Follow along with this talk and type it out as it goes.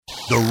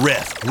The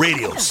Ref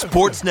Radio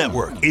Sports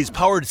Network is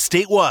powered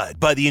statewide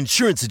by the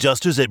insurance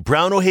adjusters at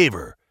Brown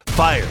O'Haver.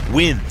 Fire,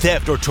 wind,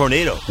 theft, or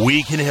tornado,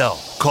 we can help.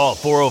 Call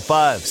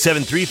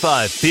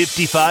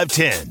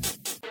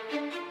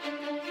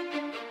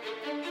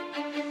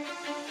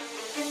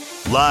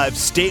 405-735-5510. Live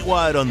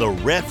statewide on the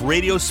Ref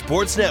Radio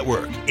Sports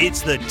Network,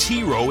 it's the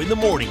T-Row in the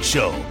Morning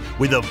Show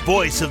with the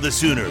voice of the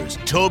Sooners,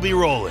 Toby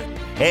Rowland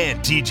and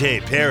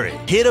TJ Perry.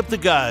 Hit up the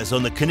guys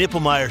on the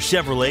Knippelmeyer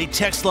Chevrolet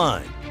text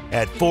line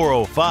at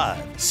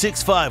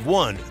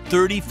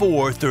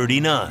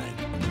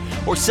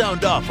 405-651-3439. Or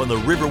sound off on the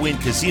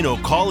Riverwind Casino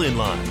call-in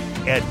line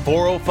at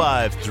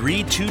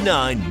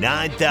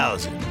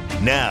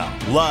 405-329-9000. Now,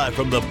 live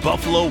from the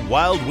Buffalo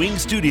Wild Wing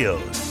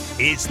Studios,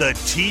 it's the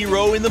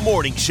T-Row in the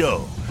Morning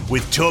Show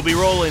with Toby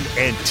Rowland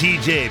and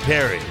TJ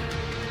Perry.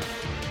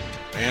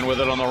 And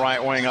with it on the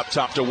right wing, up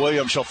top to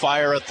Williams. She'll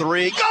fire a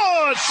three.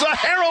 Good!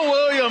 Sahara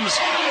Williams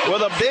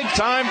with a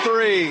big-time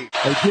three.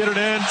 They get it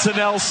in to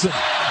Nelson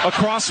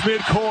across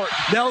midcourt.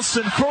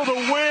 Nelson for the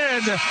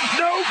win.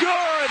 No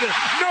good!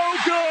 No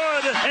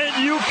good!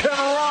 And you can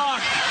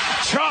rock.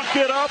 Chalk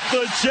it up.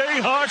 The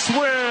Jayhawks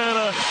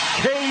win.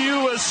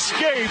 KU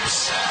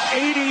escapes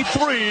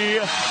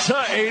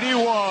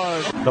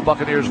 83-81. The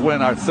Buccaneers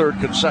win our third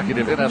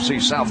consecutive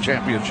NFC South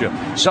championship.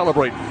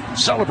 Celebrate,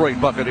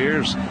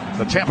 Buccaneers.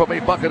 The Tampa Bay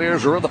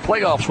Buccaneers are in the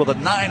playoffs with a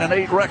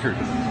 9-8 record.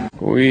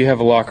 We have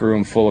a locker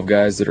room full of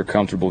guys that are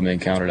comfortable being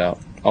counted out.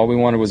 All we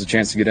wanted was a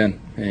chance to get in,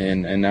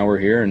 and now we're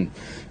here, and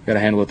got to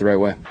handle it the right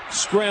way.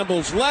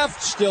 Scrambles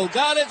left, still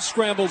got it,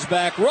 scrambles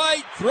back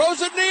right,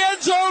 throws it in the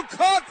end zone,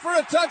 caught for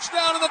a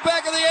touchdown in the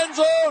back of the end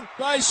zone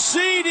by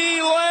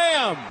CeeDee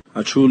Lamb.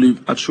 I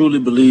truly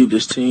believe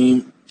this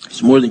team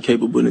is more than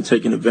capable of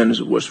taking advantage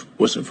of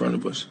what's in front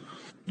of us.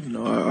 You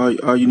know,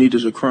 all you need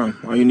is a crumb.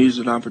 All you need is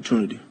an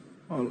opportunity.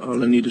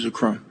 All I need is a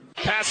crumb.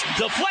 Pass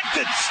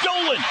deflected,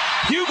 stolen.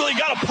 Hughley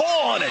got a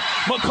paw on it.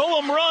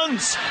 McCollum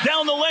runs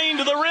down the lane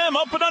to the rim,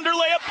 up and under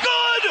layup.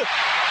 Good!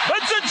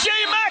 It's a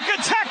J-Mac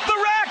attack the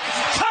rack.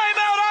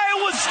 Timeout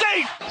Iowa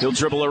State. He'll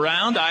dribble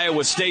around.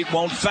 Iowa State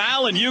won't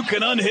foul, and you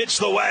can unhitch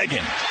the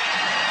wagon.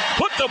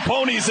 Put the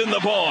ponies in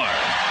the bar.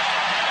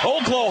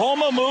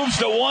 Oklahoma moves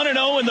to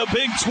 1-0 in the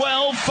Big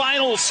 12.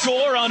 Final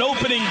score on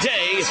opening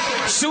day: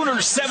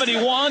 Sooners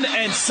 71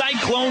 and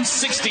Cyclones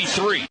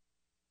 63.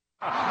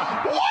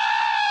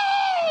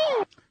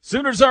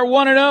 Sooners are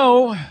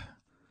 1-0.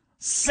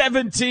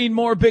 17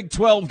 more Big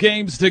 12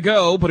 games to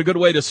go, but a good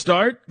way to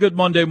start. Good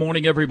Monday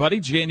morning,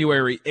 everybody.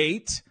 January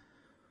 8th.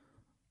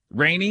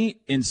 Rainy,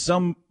 in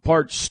some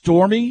parts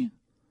stormy.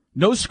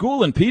 No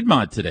school in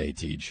Piedmont today,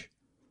 Tej.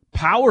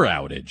 Power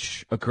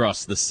outage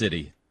across the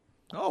city.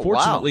 Oh,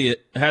 Fortunately, wow.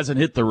 It hasn't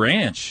hit the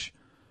ranch.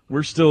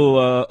 We're still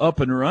up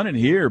and running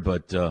here,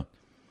 but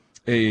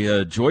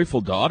a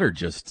joyful daughter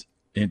just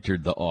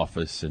entered the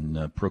office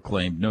and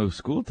proclaimed no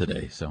school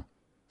today, so...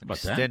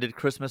 Extended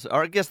Christmas,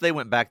 or I guess they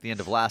went back the end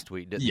of last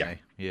week, didn't they?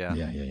 Yeah.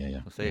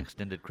 Let's say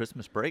extended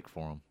Christmas break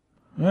for them.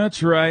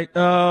 That's right.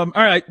 All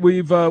right,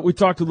 we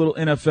talked a little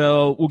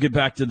NFL. We'll get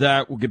back to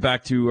that.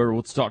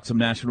 Let's talk some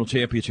national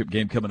championship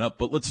game coming up.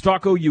 But let's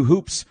talk OU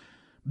hoops.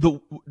 The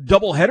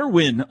doubleheader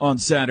win on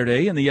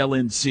Saturday in the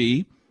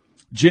LNC.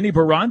 Jenny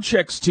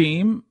Baranczyk's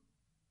team,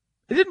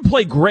 they didn't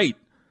play great,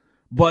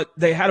 but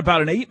they had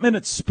about an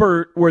 8-minute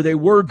spurt where they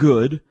were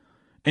good,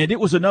 and it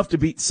was enough to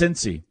beat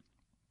Cincy.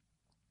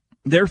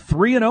 They're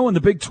 3-0 in the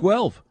Big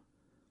 12,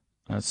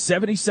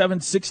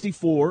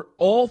 77-64.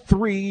 All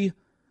three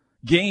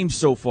games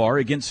so far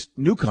against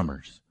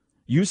newcomers,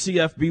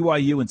 UCF,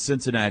 BYU, and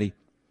Cincinnati.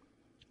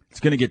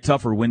 It's going to get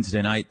tougher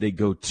Wednesday night. They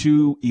go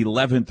to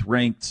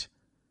 11th-ranked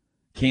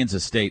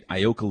Kansas State,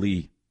 Ioka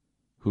Lee,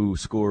 who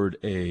scored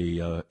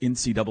a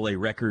NCAA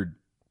record.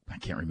 I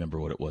can't remember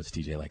what it was,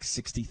 TJ, like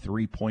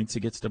 63 points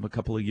against them a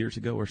couple of years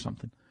ago or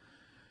something.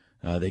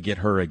 They get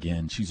her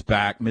again. She's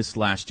back, missed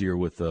last year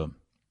with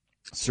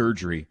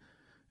surgery,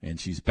 and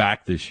she's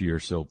back this year,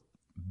 so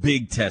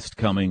big test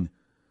coming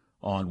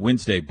on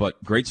Wednesday,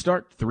 but great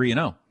start,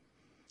 3-0.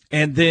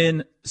 And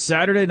then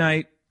Saturday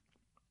night,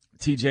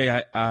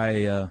 TJ,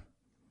 I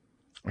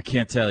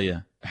can't tell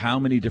you how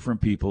many different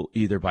people,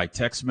 either by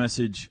text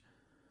message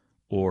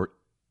or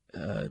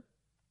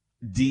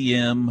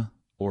DM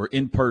or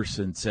in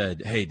person,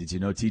 said, hey, did you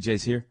know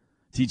TJ's here?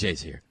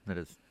 TJ's here.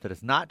 That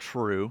is not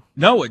true.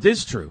 No, it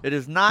is true. It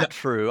is not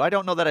true. I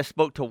don't know that I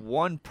spoke to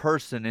one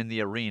person in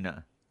the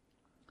arena.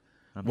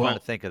 I'm trying to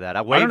think of that.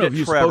 I don't know if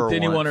you spoke to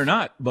anyone once. or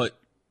not, but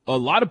a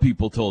lot of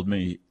people told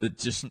me that.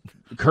 Just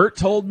Kurt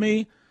told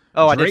me.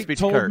 Oh, Drake I did speak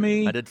told to Kurt.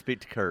 me. I did speak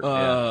to Kurt.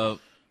 Yeah.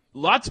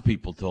 Lots of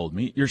people told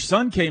me. Your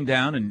son came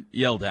down and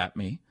yelled at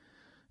me.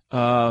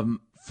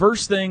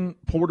 First thing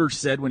Porter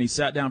said when he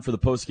sat down for the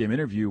postgame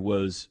interview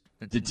was,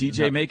 did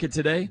TJ make it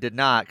today? Did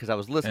not, because I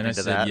was listening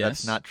to that. Yes.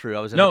 That's not true.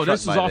 I was in no, a truck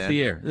this is by off then.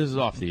 the air. This is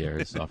off the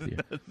air.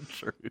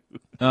 True.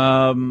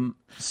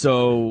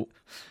 So,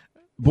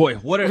 boy,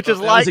 that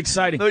was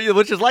exciting.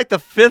 Which is like the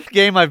fifth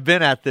game I've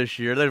been at this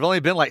year. There've only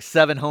been like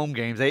 7 home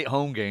games, 8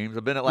 home games.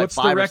 I've been at like What's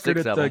 5 the or 6 record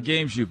of at them. the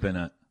games you've been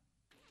at?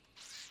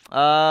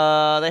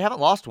 They haven't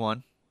lost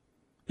one.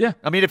 Yeah.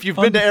 I mean, if you've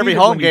been to every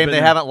home game, they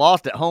haven't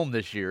lost at home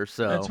this year.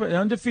 So that's right.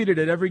 Undefeated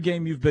at every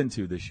game you've been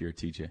to this year,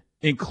 TJ,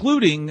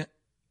 including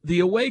the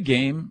away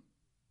game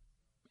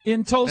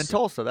in Tulsa. In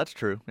Tulsa, that's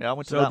true. Yeah, I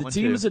went to that one too. So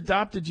the team has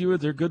adopted you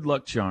as their good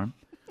luck charm.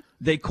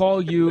 They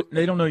call you,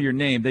 they don't know your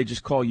name, they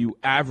just call you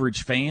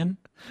Average Fan.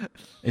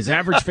 Is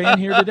Average Fan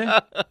here today?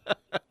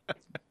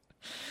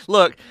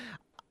 Look,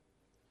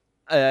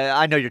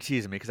 I know you're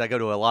teasing me because I go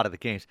to a lot of the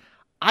games.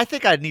 I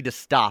think I need to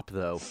stop,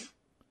 though.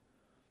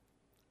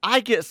 I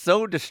get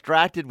so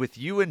distracted with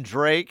you and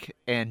Drake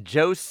and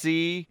Joe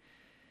C.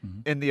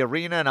 in the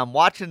arena, and I'm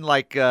watching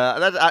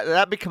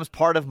that becomes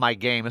part of my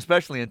game,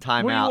 especially in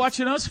timeouts. What are you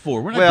watching us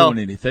for? We're not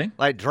doing anything.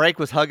 Like Drake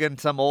was hugging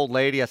some old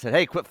lady. I said,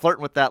 "Hey, quit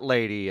flirting with that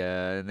lady."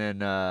 And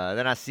then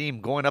I see him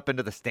going up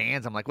into the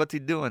stands. I'm like, "What's he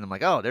doing?" I'm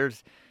like, "Oh,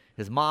 there's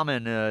his mom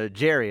and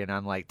Jerry." And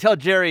I'm like, "Tell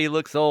Jerry he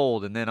looks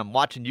old." And then I'm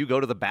watching you go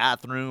to the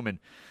bathroom, and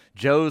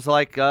Joe's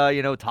like,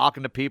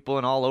 talking to people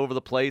and all over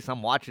the place.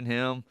 I'm watching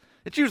him.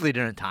 It's usually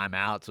during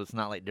timeout, so it's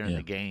not like during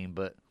the game.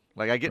 But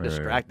I get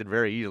distracted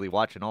very easily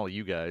watching all of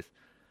you guys.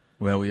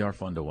 Well, we are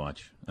fun to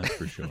watch, that's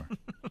for sure.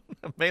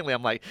 Mainly,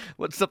 I'm like,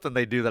 what's something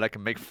they do that I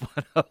can make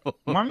fun of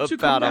Why don't you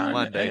come on down?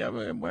 Monday? I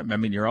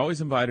mean, you're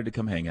always invited to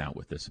come hang out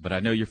with us, but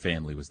I know your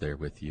family was there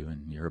with you,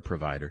 and you're a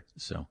provider.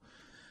 So,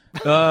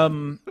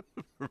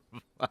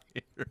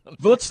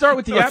 let's start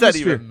with the What's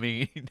atmosphere. that even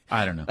mean?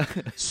 I don't know.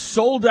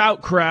 Sold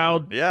out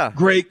crowd. Yeah,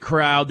 great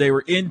crowd. They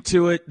were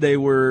into it. They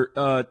were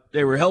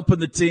helping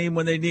the team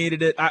when they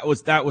needed it. That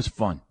was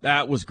fun.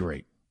 That was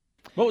great.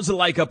 What was it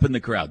like up in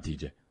the crowd,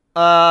 TJ?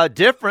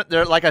 Different.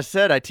 There, like I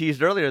said, I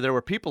teased earlier, there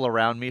were people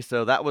around me,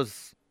 so that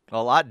was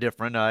a lot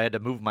different. I had to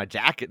move my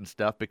jacket and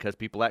stuff because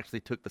people actually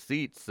took the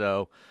seats.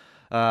 So,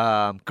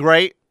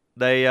 great.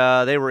 They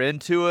were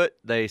into it.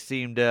 They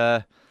seemed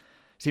to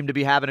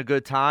be having a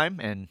good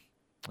time. And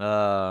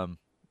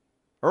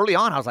early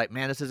on, I was like,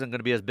 man, this isn't going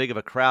to be as big of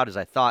a crowd as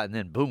I thought. And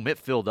then, boom, it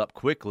filled up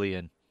quickly.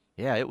 And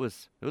yeah, it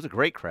was a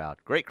great crowd.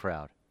 Great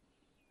crowd.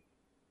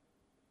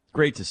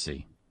 Great to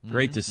see.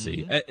 Great to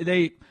see.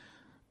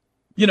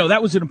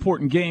 That was an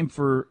important game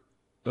for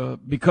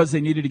because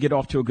they needed to get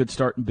off to a good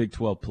start in Big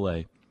 12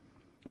 play.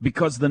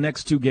 Because the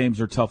next two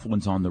games are tough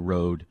ones on the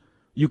road.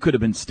 You could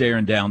have been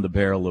staring down the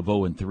barrel of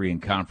 0-3 in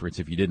conference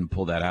if you didn't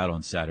pull that out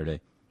on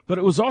Saturday. But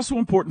it was also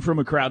important from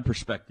a crowd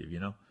perspective,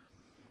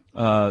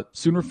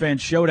 Sooner fans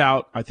showed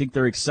out. I think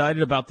they're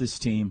excited about this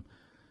team.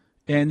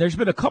 And there's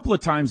been a couple of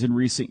times in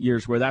recent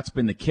years where that's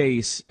been the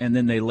case, and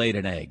then they laid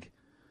an egg.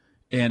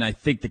 And I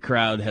think the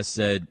crowd has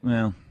said,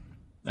 well,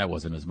 that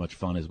wasn't as much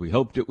fun as we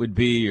hoped it would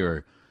be,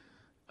 or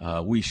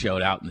we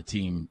showed out and the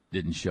team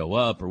didn't show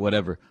up, or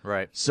whatever.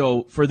 Right.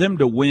 So for them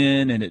to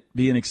win and it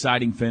be an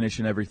exciting finish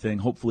and everything,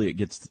 hopefully it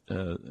gets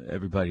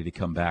everybody to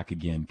come back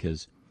again,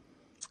 because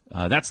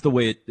that's the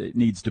way it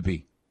needs to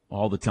be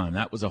all the time.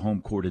 That was a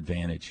home court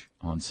advantage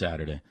on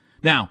Saturday.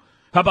 Now,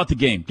 how about the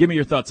game? Give me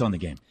your thoughts on the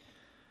game.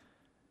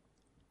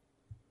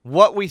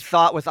 What we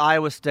thought with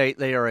Iowa State,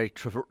 they are a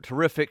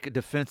terrific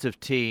defensive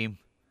team.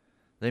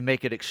 They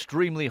make it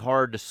extremely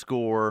hard to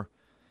score.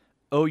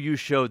 OU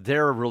showed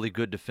they're a really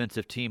good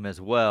defensive team as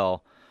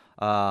well.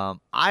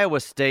 Iowa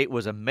State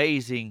was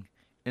amazing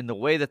in the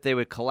way that they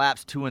would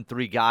collapse 2 and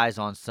 3 guys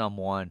on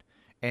someone,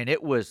 and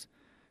it was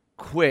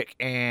quick,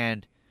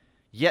 and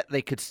yet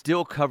they could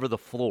still cover the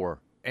floor.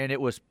 And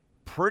it was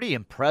pretty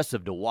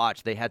impressive to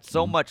watch. They had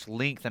so much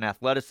length and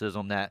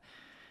athleticism that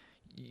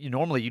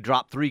normally you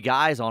drop 3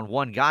 guys on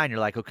one guy, and you're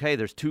like, okay,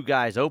 there's 2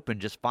 guys open,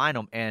 just find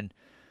them. And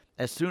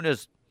as soon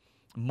as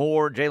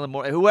Jalen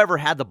Moore, whoever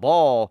had the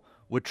ball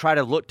would try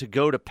to look to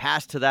go to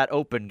pass to that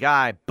open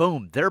guy,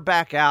 boom, they're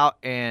back out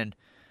and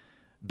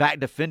back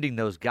defending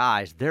those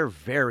guys. They're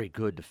very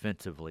good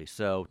defensively.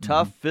 So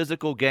tough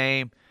physical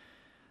game.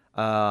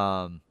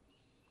 Times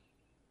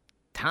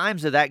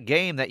of that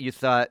game that you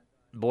thought,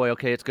 boy,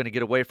 okay, it's going to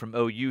get away from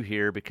OU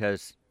here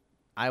because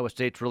Iowa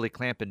State's really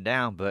clamping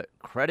down. But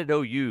credit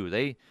OU.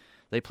 They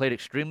played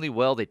extremely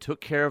well. They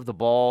took care of the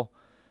ball.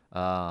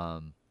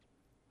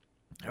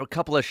 There were a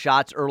couple of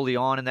shots early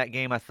on in that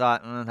game I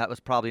thought that was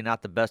probably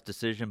not the best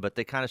decision, but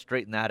they kind of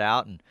straightened that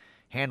out and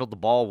handled the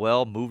ball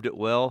well, moved it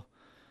well.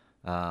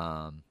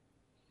 I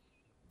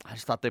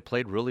just thought they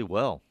played really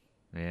well,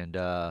 and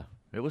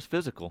it was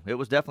physical. It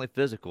was definitely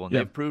physical, and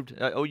they proved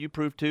OU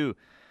proved too.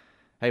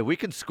 Hey, we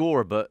can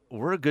score, but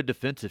we're a good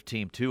defensive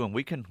team too, and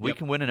we can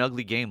win an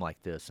ugly game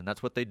like this, and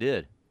that's what they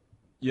did.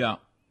 Yeah.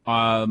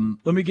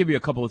 Let me give you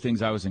a couple of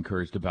things I was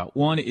encouraged about.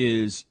 One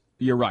is,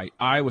 you're right,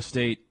 Iowa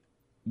State,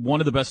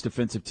 one of the best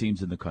defensive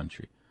teams in the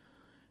country.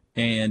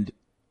 And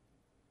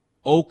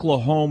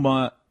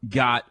Oklahoma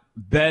got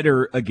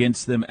better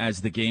against them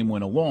as the game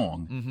went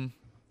along.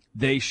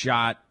 They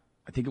shot,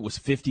 I think it was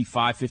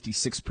 55,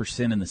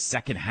 56% in the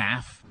second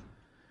half.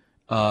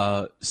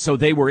 So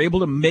they were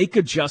able to make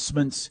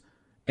adjustments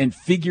and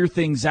figure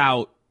things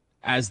out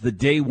as the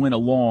day went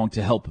along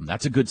to help them.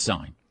 That's a good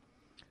sign.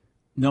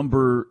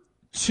 Number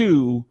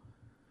 2,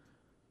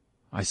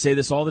 I say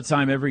this all the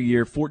time every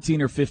year,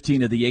 14 or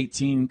 15 of the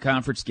 18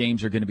 conference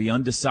games are going to be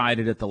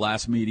undecided at the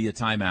last media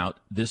timeout.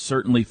 This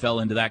certainly fell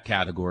into that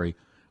category.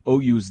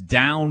 OU's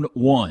down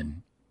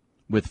 1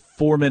 with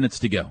 4 minutes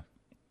to go.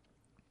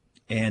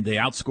 And they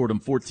outscored them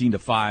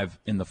 14-5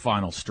 in the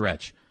final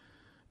stretch.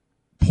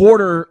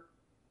 Porter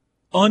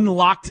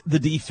unlocked the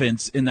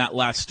defense in that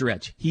last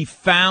stretch. He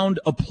found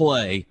a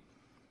play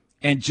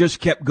and just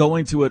kept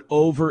going to it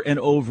over and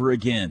over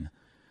again.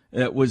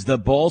 It was the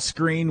ball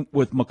screen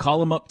with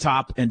McCollum up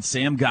top and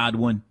Sam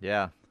Godwin.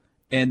 Yeah.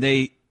 And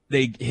they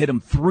hit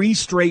him 3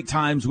 straight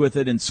times with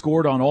it and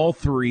scored on all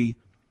 3.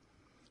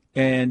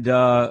 And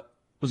it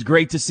was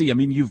great to see. I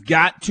mean, you've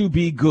got to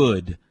be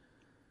good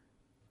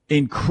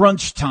in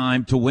crunch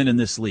time to win in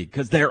this league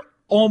because they're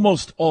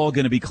almost all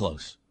going to be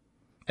close.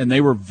 And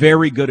they were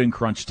very good in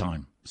crunch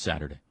time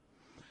Saturday.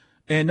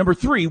 And number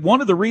 3,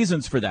 one of the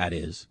reasons for that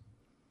is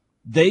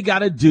they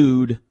got a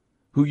dude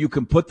who you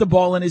can put the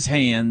ball in his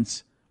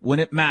hands when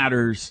it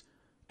matters,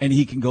 and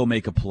he can go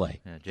make a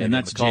play. Yeah, and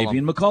that's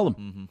Javian McCollum.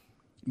 Mm-hmm.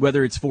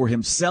 Whether it's for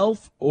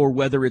himself or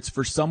whether it's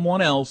for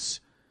someone else,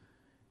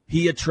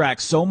 he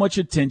attracts so much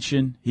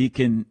attention. He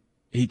can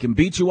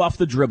beat you off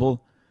the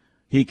dribble.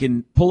 He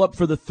can pull up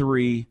for the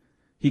 3.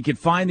 He can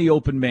find the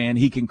open man.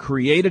 He can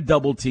create a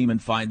double team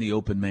and find the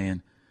open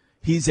man.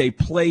 He's a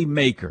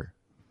playmaker.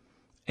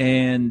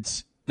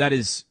 And that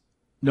is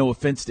no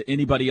offense to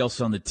anybody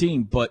else on the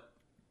team, but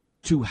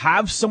to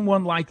have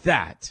someone like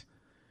that,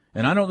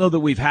 and I don't know that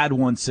we've had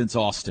one since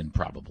Austin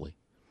probably,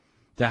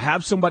 to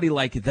have somebody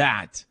like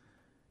that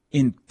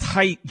in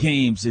tight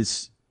games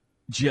is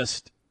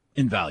just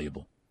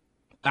invaluable.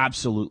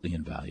 Absolutely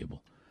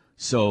invaluable.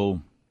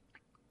 So,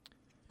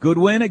 good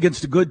win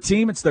against a good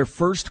team. It's their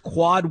first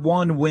quad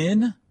 1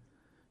 win.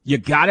 You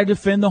got to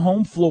defend the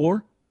home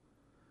floor.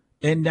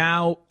 And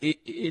now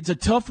it's a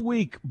tough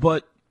week,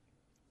 but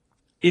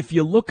if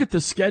you look at the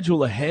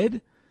schedule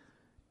ahead,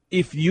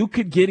 if you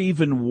could get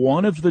even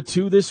one of the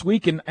 2 this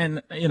week,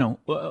 and you know,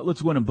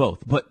 let's win them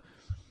both, but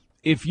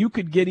if you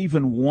could get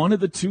even one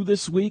of the 2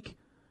 this week,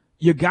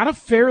 you got a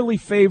fairly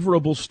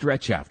favorable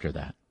stretch after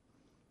that.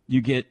 You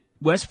get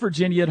West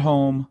Virginia at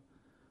home,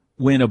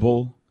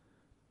 winnable.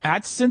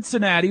 At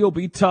Cincinnati will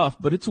be tough,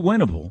 but it's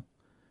winnable.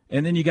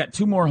 And then you got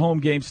 2 more home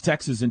games,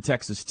 Texas and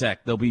Texas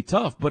Tech. They'll be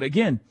tough. But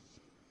again,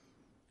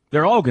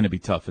 they're all going to be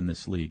tough in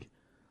this league.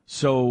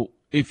 So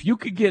if you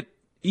could get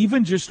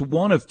even just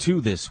one of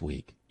 2 this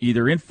week,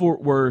 either in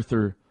Fort Worth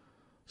or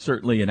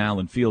certainly in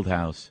Allen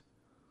Fieldhouse,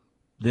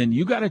 then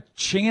you got a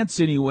chance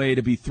anyway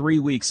to be 3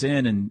 weeks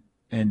in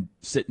and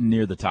sitting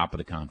near the top of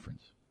the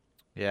conference.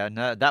 Yeah, and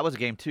that was a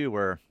game too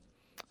where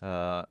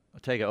Otega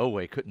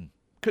Oweh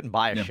couldn't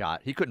buy a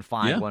shot. He couldn't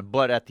find one,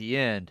 but at the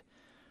end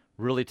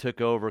really took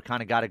over,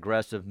 kind of got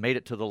aggressive, made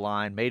it to the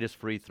line, made his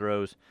free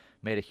throws,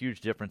 made a huge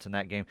difference in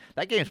that game.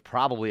 That game's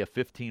probably a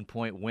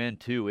 15-point win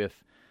too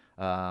if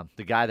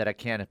the guy that I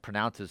can't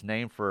pronounce his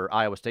name for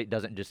Iowa State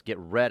doesn't just get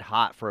red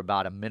hot for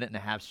about a minute and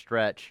a half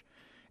stretch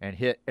and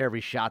hit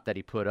every shot that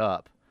he put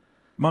up.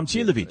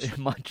 Momcilovic.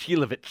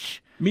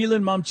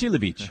 Milan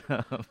Momcilovic.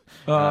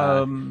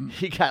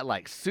 He got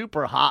like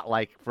super hot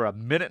like for a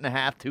minute and a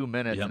half, 2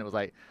 minutes, and it was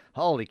like,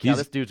 holy cow,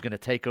 this dude's going to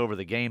take over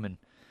the game and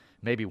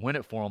maybe win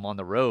it for him on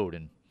the road.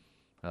 And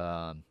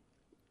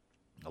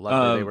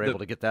luckily they were able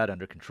to get that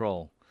under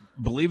control.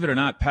 Believe it or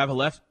not,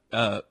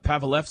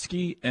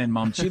 Pavlevsky and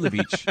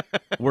Momcilovic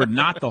were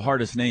not the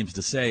hardest names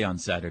to say on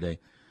Saturday.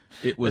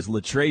 It was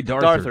Latrey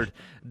Darthard.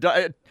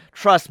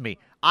 Trust me,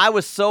 I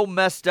was so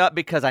messed up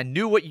because I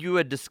knew what you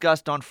had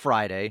discussed on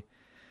Friday.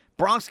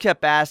 Bronx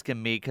kept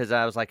asking me because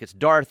I was like, it's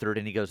Darthard,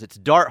 and he goes, it's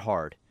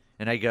Darthard.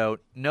 And I go,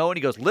 no, and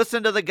he goes,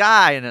 listen to the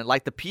guy. And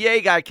like the PA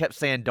guy kept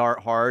saying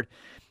Darthard.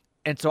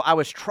 And so I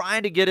was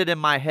trying to get it in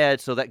my head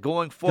so that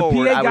going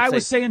forward, the PA guy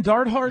was saying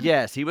Darthard?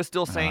 Yes, he was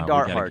still saying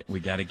Darthard. We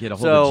got to get a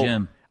hold of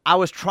Jim. I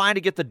was trying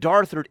to get the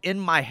Darthard in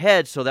my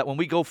head so that when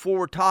we go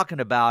forward talking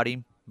about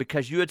him,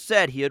 because you had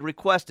said he had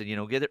requested,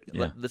 get it.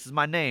 Yeah. This is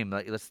my name.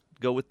 Let's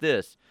go with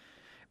this.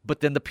 But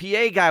then the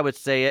PA guy would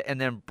say it, and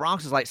then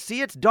Bronx is like,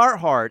 see, it's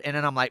Darthard. And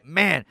then I'm like,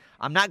 man,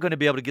 I'm not going to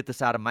be able to get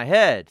this out of my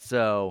head.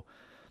 So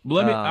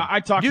I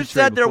talked to you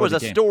said there was a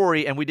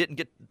story, and we didn't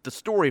get the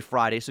story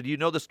Friday. So do you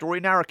know the story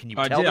now, or can you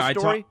tell the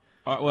story?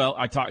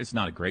 It's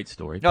not a great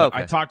story. But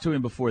okay. I talked to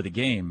him before the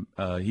game.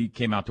 He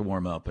came out to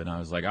warm up, and I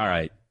was like, all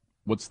right,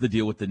 what's the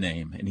deal with the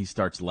name? And he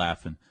starts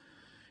laughing.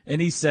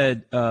 And he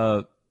said,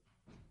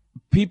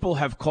 people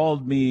have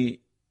called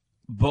me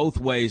both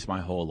ways my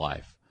whole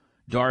life,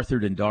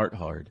 Darthard and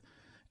Darthard.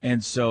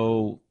 And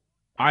so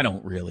I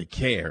don't really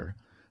care.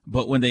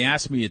 But when they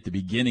asked me at the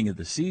beginning of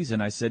the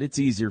season, I said it's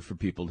easier for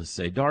people to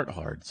say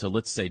Darthard. So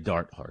let's say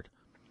Darthard.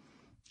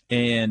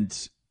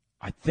 And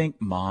I think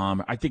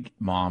mom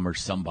or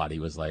somebody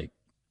was like,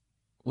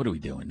 what are we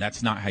doing?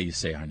 That's not how you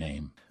say our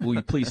name. Will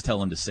you please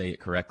tell him to say it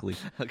correctly?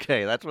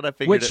 Okay, that's what I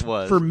figured it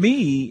was. For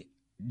me,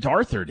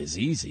 Darthard is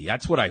easy.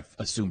 That's what I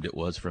assumed it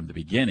was from the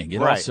beginning.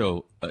 It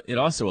also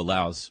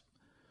allows,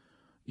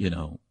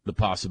 the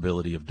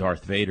possibility of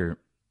Darth Vader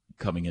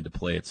coming into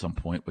play at some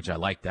point, which I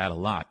like that a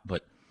lot.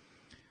 But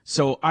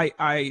so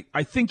I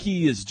think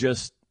he is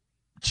just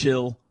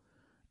chill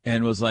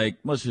and was like,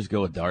 let's just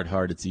go with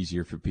Darthard. It's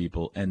easier for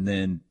people. And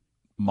then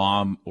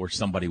mom or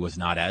somebody was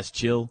not as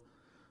chill,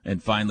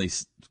 and finally,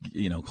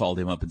 called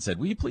him up and said,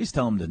 "Will you please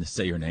tell him to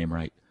say your name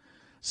right?"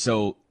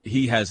 So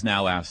he has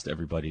now asked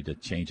everybody to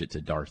change it to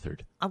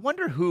Darthard. I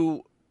wonder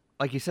who,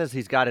 like he says,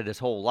 he's got it his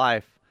whole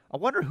life. I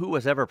wonder who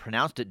has ever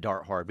pronounced it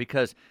Darthard,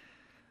 because,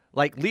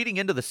 like, leading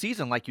into the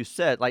season, like you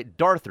said, like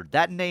Darthard,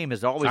 that name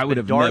has always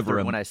been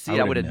Darthard when I see it.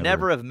 I would have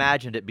never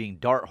imagined it being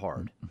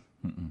Darthard.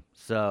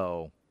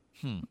 So.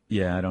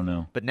 Yeah, I don't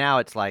know. But now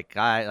it's like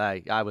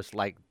I was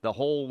like the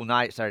whole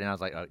night Saturday night I was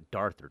like,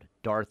 Darthard.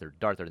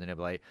 And then they'd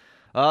be like,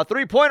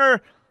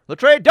 3-pointer,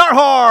 Latrey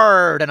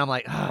Darthard. And I'm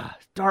like,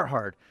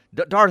 Darthard.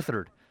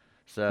 Darthard.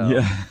 So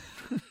yeah.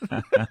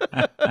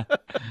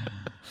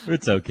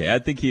 It's okay. I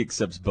think he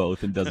accepts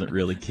both and doesn't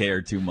really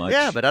care too much.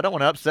 Yeah, but I don't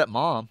want to upset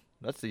Mom.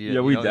 That's the you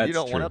don't want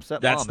to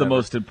upset That's Mom. the ever.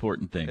 most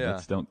important thing.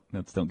 Yeah.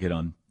 Let's don't get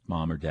on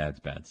Mom or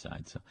Dad's bad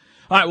side. So,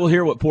 all right, we'll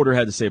hear what Porter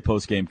had to say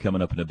post game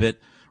coming up in a bit.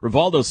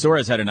 Rivaldo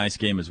Soares had a nice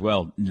game as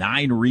well.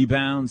 9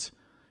 rebounds,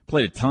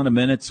 played a ton of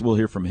minutes. We'll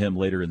hear from him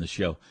later in the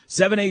show.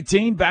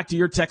 7:18. Back to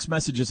your text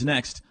messages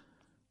next.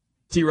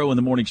 T-Row in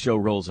the Morning Show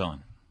rolls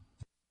on.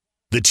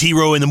 The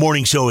T-Row in the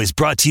Morning Show is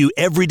brought to you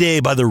every day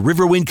by the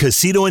Riverwind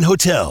Casino and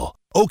Hotel,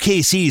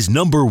 OKC's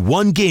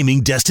 #1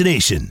 gaming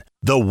destination.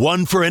 The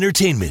one for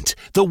entertainment,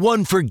 the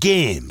one for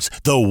games,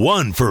 the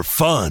one for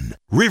fun.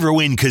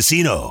 Riverwind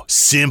Casino,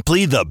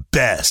 simply the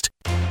best.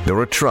 There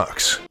are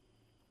trucks.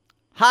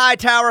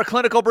 Hightower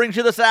Clinical brings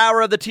you this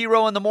hour of the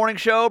T-Row in the Morning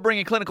Show,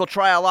 bringing clinical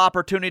trial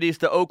opportunities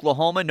to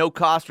Oklahoma. No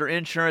cost or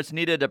insurance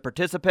needed to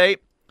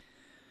participate.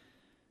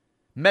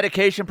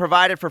 Medication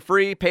provided for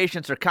free.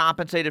 Patients are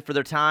compensated for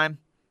their time.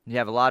 You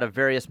have a lot of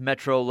various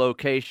metro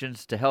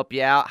locations to help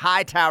you out.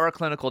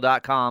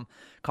 HightowerClinical.com.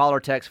 Call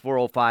or text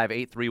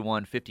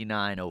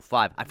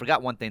 405-831-5905. I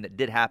forgot one thing that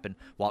did happen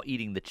while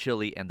eating the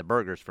chili and the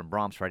burgers from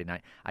Brahms Friday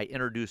night. I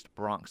introduced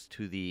Bronx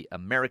to the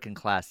American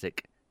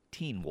classic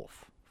Teen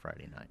Wolf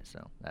Friday night,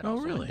 so that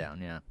also went down.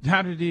 Yeah.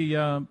 How did he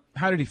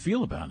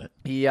feel about it?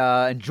 He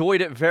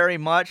enjoyed it very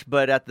much,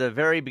 but at the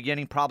very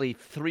beginning, probably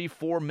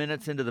 3-4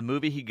 minutes into the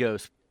movie, he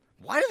goes,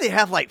 "Why do they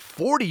have like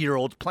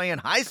 40-year-olds playing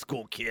high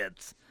school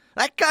kids?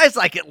 That guy's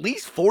like at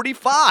least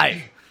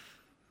 45."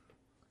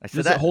 I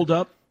said, Does it hold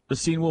up?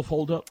 Does Teen Wolf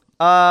hold up?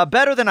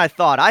 Better than I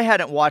thought. I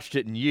hadn't watched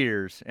it in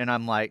years, and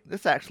I'm like,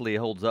 this actually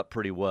holds up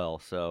pretty well.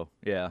 So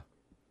yeah.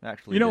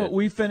 Actually, what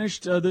we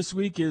finished this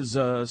week is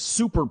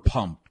Super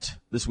Pumped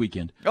this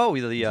weekend. Oh,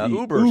 the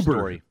Uber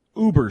story.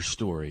 Uber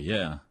story,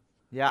 yeah.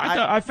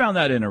 Yeah, I found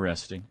that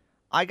interesting.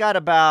 I got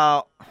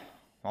about,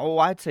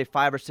 I'd say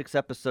 5 or 6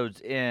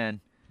 episodes in,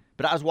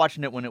 but I was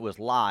watching it when it was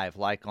live,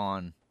 like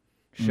on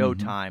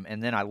Showtime,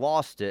 and then I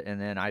lost it,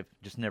 and then I've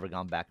just never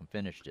gone back and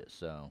finished it.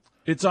 So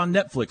it's on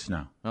Netflix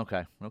now.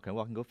 Okay. Well,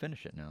 I can go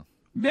finish it now.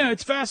 Yeah,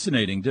 it's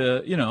fascinating.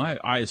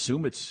 I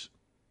assume it's.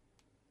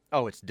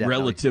 Oh, it's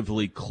definitely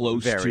relatively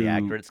close to... Very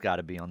accurate. It's got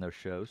to be on those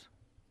shows.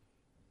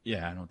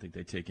 Yeah, I don't think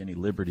they take any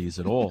liberties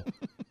at all.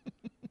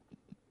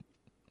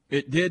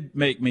 It did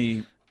make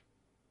me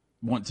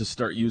want to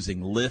start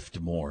using Lyft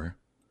more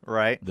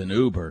than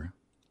Uber,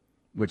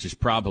 which is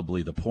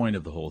probably the point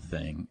of the whole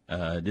thing.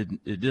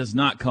 It does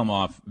not come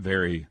off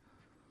very...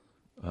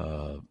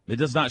 it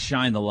does not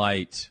shine the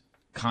light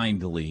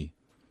kindly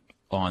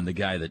on the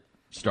guy that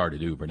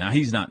started Uber. Now,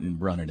 he's not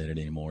running it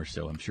anymore,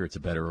 so I'm sure it's a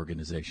better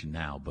organization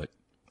now, but...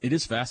 It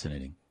is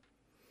fascinating.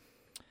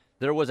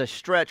 There was a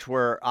stretch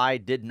where I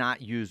did not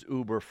use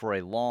Uber for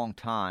a long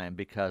time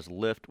because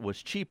Lyft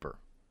was cheaper.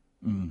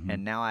 Mm-hmm.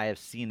 And now I have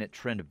seen it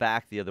trend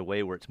back the other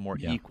way where it's more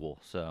equal.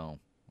 So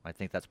I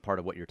think that's part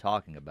of what you're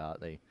talking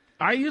about.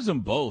 I use them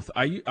both.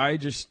 I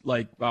just,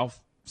 I'll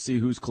see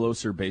who's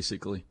closer,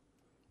 basically.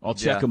 I'll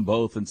check them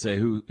both and say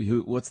who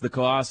what's the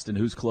cost and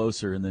who's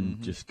closer, and then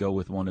just go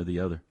with one or the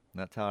other.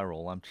 That's how I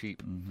roll. I'm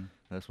cheap. Mm-hmm.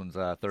 This one's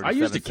 37 I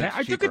used cents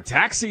I took a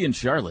taxi in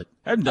Charlotte.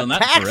 I haven't done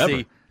that taxi?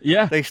 forever.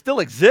 Yeah. They still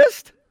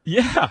exist?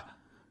 Yeah.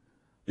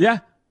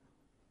 Yeah.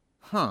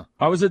 Huh.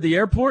 I was at the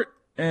airport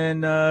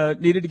and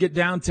needed to get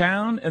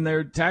downtown, and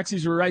their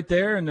taxis were right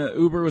there, and the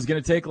Uber was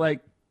going to take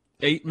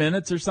 8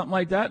 minutes or something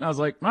like that. And I was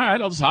like, all right,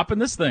 I'll just hop in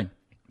this thing.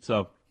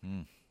 So,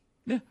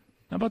 yeah.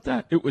 How about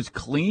that? It was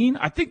clean.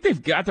 I think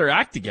they've got their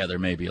act together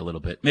maybe a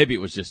little bit. Maybe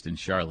it was just in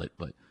Charlotte,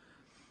 but.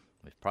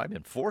 They've probably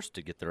been forced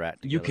to get their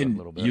act together a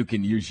little bit. You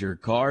can use your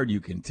card.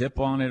 You can tip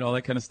on it, all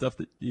that kind of stuff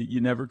that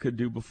you never could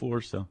do before.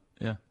 So,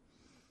 yeah.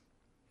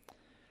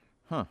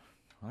 Huh.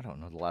 I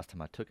don't know the last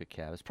time I took a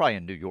cab. It's probably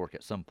in New York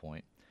at some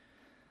point.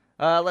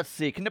 Let's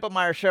see.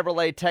 Knippelmeyer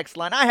Chevrolet text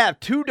line. I have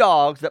 2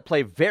 dogs that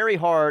play very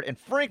hard, and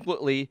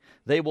frequently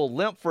they will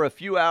limp for a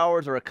few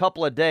hours or a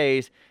couple of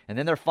days, and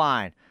then they're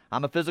fine.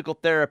 I'm a physical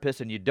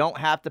therapist, and you don't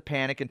have to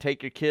panic and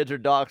take your kids or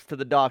dogs to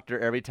the doctor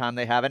every time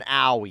they have an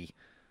owie.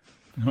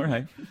 All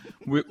right.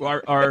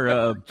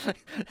 Our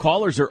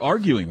callers are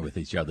arguing with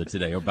each other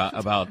today about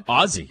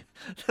Ozzy.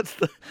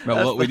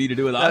 About what we need to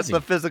do with Ozzy. That's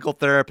the physical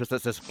therapist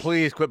that says,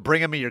 please quit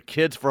bringing me your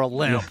kids for a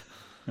limp.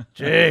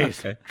 Jeez.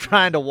 Okay.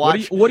 Trying to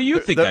watch what do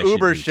you think the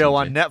Uber show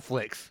on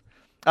Netflix.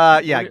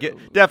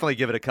 Definitely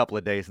give it a couple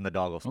of days and the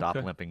dog will stop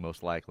limping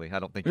most likely. I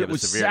don't think you have a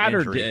severe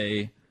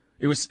injury.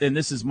 It was, and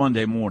this is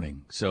Monday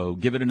morning, so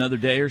give it another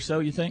day or so,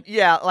 you think?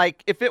 Yeah,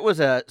 like if it was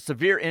a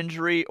severe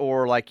injury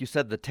or like you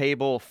said the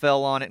table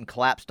fell on it and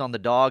collapsed on the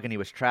dog and he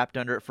was trapped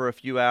under it for a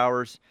few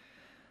hours.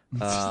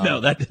 No,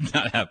 that did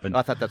not happen.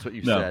 I thought that's what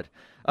you No. said.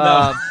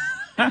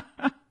 No.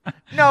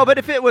 No, but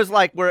if it was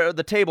like where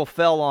the table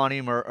fell on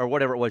him or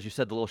whatever it was, you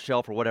said the little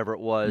shelf or whatever it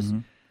was,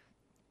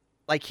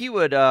 like he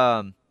would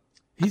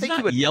He's I think not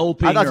he would,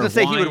 yelping I was going or to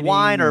say he would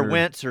whine or whining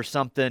wince or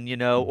something, you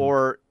know,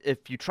 or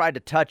if you tried to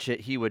touch it,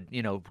 he would,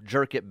 you know,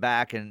 jerk it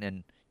back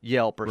and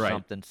yelp or Right.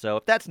 something. So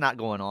if that's not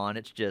going on,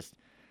 it's just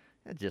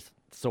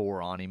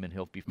sore on him and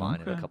he'll be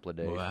fine in a Okay. couple of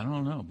days. Well, I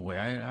don't know. Boy,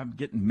 I'm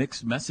getting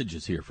mixed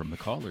messages here from the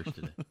callers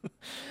today.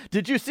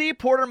 Did you see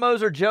Porter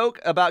Moser joke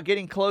about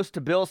getting close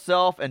to Bill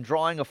Self and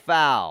drawing a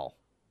foul?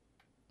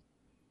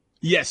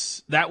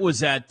 Yes, that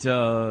was at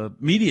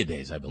Media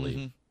Days, I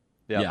believe.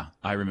 Yep. Yeah,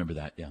 I remember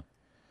that, yeah.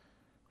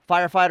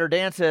 Firefighter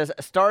Dan says,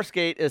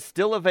 Starskate is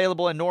still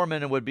available in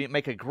Norman and would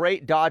make a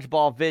great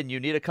dodgeball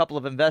venue. Need a couple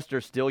of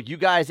investors still. You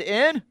guys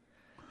in?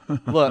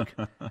 Look,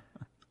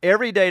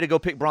 every day to go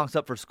pick Bronx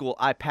up for school,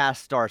 I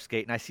pass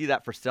Starskate, and I see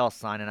that for sale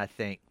sign, and I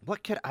think,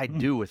 what could I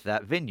do with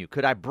that venue?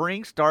 Could I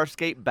bring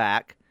Starskate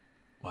back?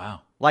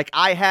 Wow. Like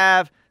I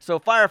have, so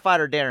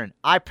Firefighter Darren,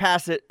 I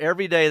pass it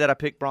every day that I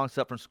pick Bronx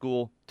up from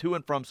school, to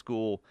and from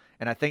school,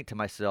 and I think to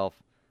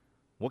myself,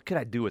 what could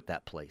I do with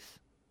that place?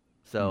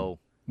 So,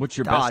 What's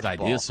your best dodgeball.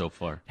 idea so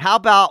far? How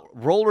about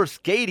roller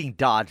skating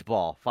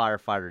dodgeball,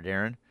 Firefighter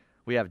Darren?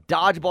 We have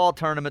dodgeball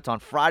tournaments on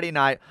Friday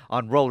night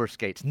on roller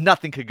skates.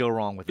 Nothing could go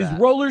wrong with Is that.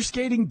 roller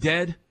skating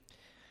dead?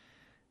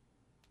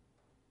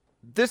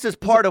 This is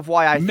part of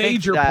why I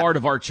Major think that, part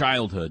of our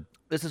childhood.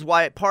 This is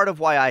why part of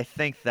why I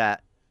think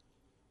that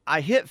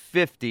I hit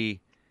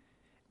 50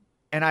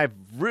 and I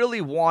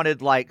really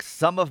wanted like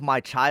some of my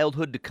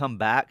childhood to come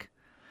back.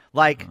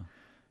 Like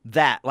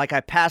that. Like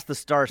I passed the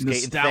Starskate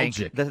and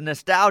Nostalgic. think the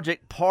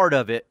nostalgic part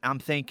of it, I'm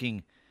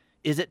thinking,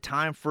 is it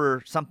time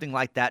for something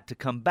like that to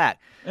come back?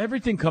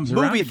 Everything comes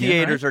around Movie again,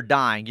 theaters right? are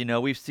dying. You know,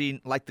 we've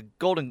seen like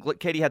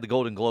Katie had the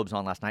Golden Globes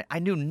on last night. I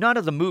knew none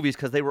of the movies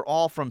because they were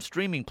all from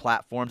streaming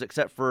platforms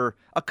except for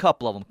a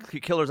couple of them.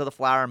 Killers of the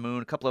Flower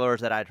Moon, a couple of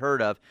others that I'd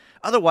heard of.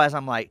 Otherwise,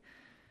 I'm like,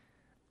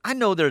 I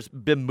know there's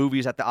been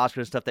movies at the Oscars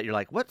and stuff that you're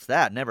like, what's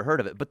that? Never heard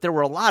of it. But there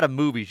were a lot of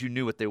movies you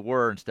knew what they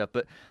were and stuff.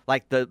 But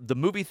like the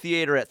movie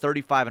theater at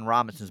 35 and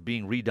Robinson is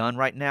being redone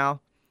right now.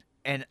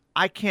 And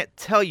I can't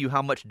tell you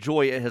how much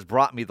joy it has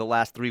brought me the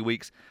last 3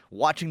 weeks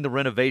watching the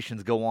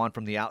renovations go on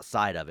from the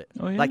outside of it.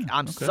 Oh, yeah? Like,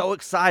 I'm Okay. so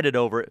excited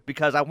over it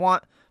because I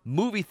want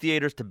movie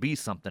theaters to be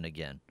something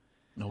again.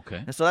 Okay.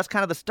 And so that's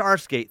kind of the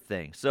Starskate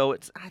thing. So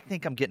I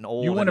think I'm getting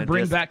old. You want to and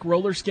bring just- back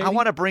roller skating? I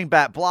want to bring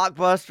back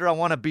Blockbuster. I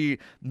want to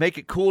make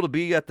it cool to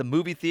be at the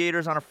movie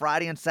theaters on a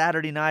Friday and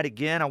Saturday night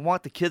again. I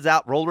want the kids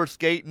out roller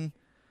skating.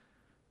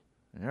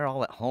 And they're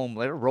all at home.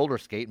 They're roller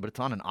skating, but it's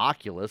on an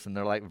Oculus, and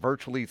they're like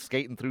virtually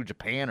skating through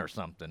Japan or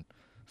something.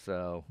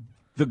 So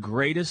The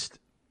greatest,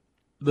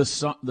 the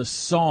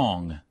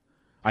song,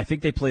 I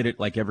think they played it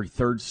like every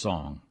third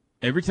song.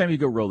 Every time you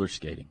go roller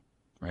skating,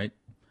 right?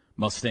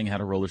 Mustang had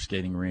a roller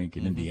skating rink.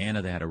 In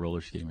Indiana, they had a roller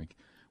skating rink.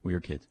 We were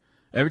kids.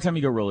 Every time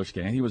you go roller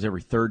skating, I think it was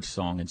every third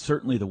song, and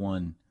certainly the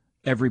one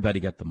everybody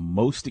got the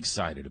most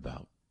excited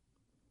about.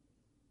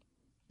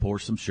 Pour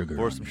some sugar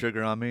pour on some me.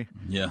 sugar on me.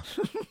 Yeah.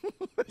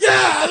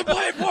 Yeah, the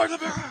play pour the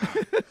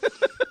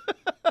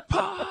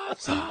pour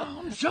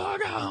some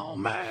sugar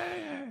on me.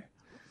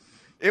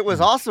 It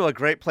was also a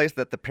great place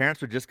that the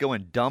parents would just go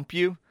and dump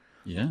you.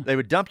 Yeah. They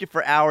would dump you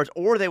for hours,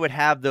 or they would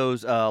have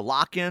those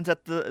lock-ins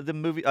at the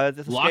movie the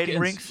skating Lock-ins,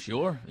 rinks.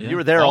 sure. Yeah. You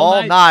were there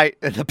all night,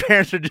 and the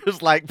parents are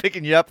just like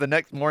picking you up the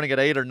next morning at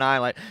 8 or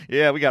 9. Like,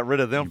 yeah, we got rid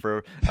of them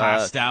for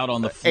Passed out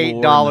on the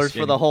floor. $8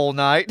 for the whole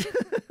night.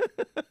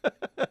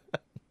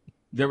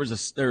 There was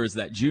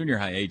that junior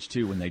high age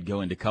too when they'd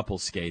go into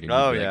couples skating.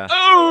 Oh, They'd be yeah. like,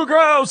 oh,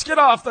 gross! Get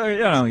off there! You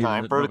know.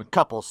 Time for a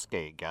couple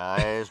skate,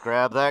 guys.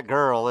 Grab that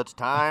girl. It's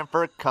time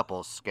for a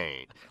couple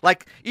skate.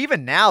 Like,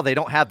 even now, they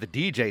don't have the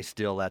DJ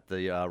still at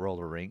the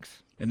roller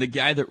rinks. And the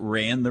guy that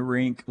ran the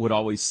rink would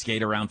always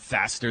skate around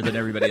faster than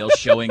everybody else,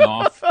 showing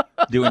off,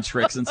 doing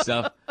tricks and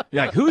stuff.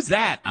 You're like, who's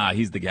that?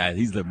 He's the guy.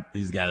 He's the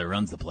guy that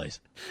runs the place.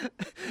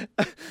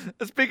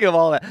 Speaking of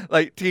all that,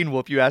 like Teen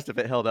Wolf, you asked if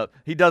it held up.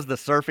 He does the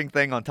surfing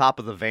thing on top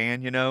of the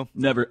van, you know?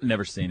 Never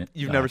seen it.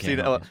 You've No, never I can't seen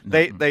it? help Oh,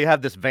 you. No. they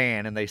have this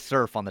van, and they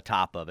surf on the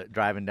top of it,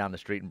 driving down the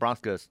street. And Bronx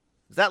goes,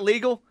 is that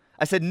legal?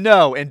 I said,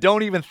 no, and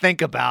don't even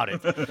think about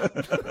it.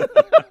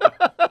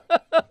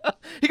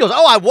 He goes,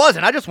 oh, I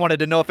wasn't. I just wanted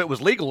to know if it was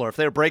legal or if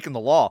they were breaking the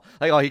law.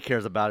 Like, all he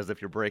cares about is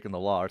if you're breaking the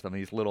law or something.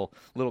 He's little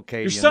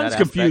Katie. Your son's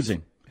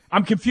confusing.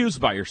 I'm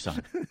confused by your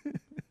son.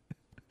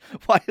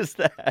 Why is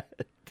that?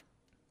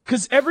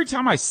 Because every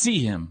time I see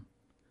him,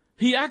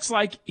 he acts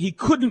like he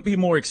couldn't be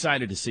more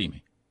excited to see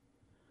me.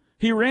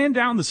 He ran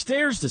down the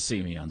stairs to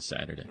see me on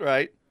Saturday.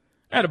 Right.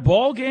 At a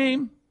ball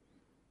game,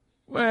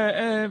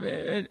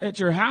 at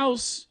your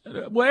house,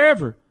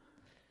 wherever.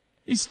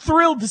 He's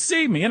thrilled to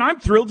see me, and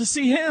I'm thrilled to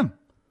see him.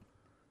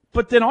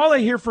 But then all I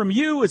hear from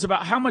you is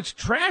about how much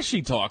trash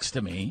he talks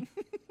to me.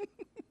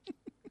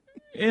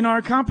 in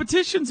our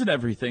competitions and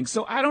everything.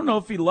 So I don't know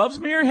if he loves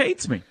me or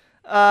hates me.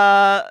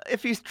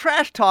 If he's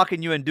trash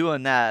talking you and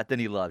doing that, then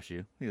he loves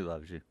you. He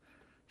loves you.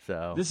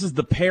 So this is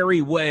the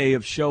Perry way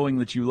of showing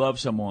that you love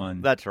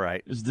someone. That's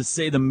right. Is to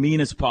say the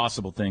meanest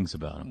possible things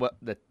about him. Well,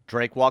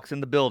 Drake walks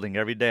in the building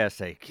every day. I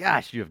say,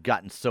 "Gosh, you have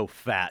gotten so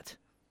fat."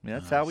 I mean,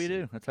 that's how we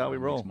do. That's how we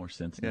roll. Makes more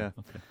sense. Yeah.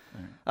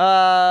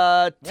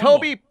 Now. Okay.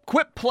 Toby,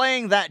 quit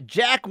playing that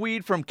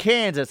jackweed from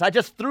Kansas. I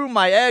just threw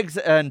my eggs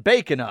and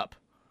bacon up.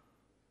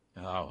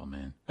 Oh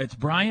man, it's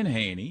Brian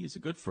Haney. He's a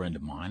good friend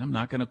of mine. I'm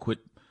not going to quit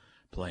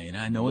playing.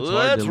 I know it's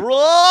hard Let's to...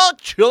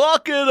 rock,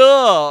 chalk it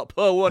up.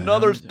 Oh,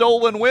 another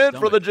stolen win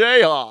for the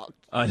Jayhawks.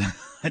 I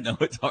know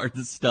it's hard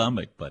to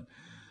stomach, but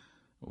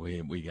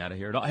we got to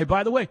hear it all. Hey,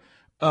 by the way,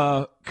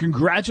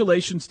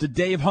 congratulations to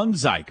Dave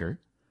Hunziker.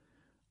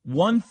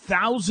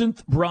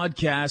 1,000th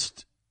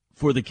broadcast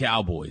for the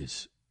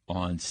Cowboys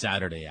on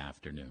Saturday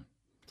afternoon.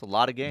 It's a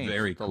lot of games.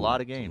 Very cool. A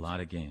lot of games. It's a lot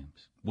of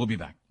games. We'll be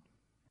back.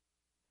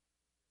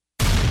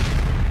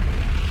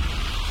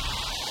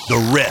 The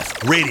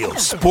Ref Radio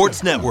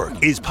Sports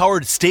Network is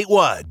powered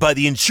statewide by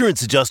the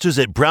insurance adjusters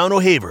at Brown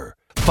O'Haver.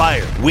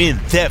 Fire, wind,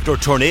 theft, or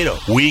tornado,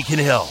 we can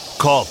help.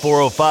 Call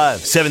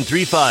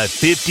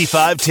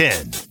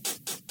 405-735-5510.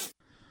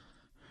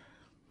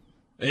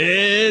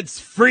 It's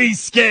Free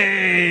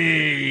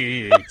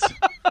Skate!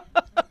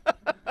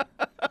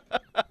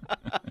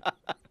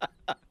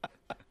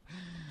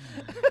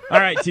 All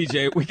right,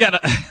 TJ, we got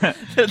to...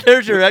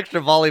 There's your extra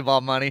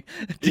volleyball money.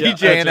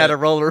 DJing at a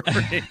roller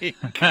rink.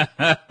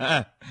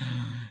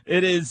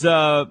 It is,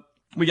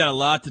 we got a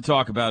lot to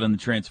talk about in the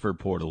transfer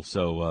portal.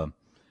 So,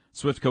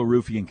 Swiftco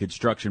Roofing and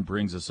Construction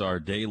brings us our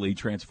daily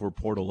transfer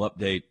portal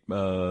update.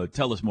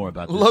 Tell us more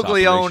about this.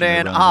 Locally owned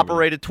and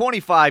operated,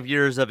 25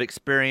 years of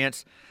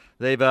experience.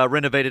 They've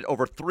renovated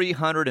over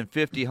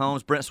 350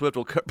 homes. Brent Swift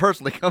will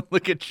personally come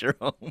look at your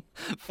home.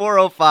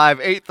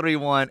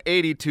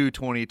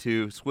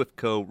 405-831-8222,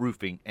 Swiftco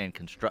Roofing and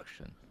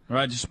Construction. All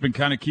right, just been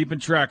kind of keeping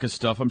track of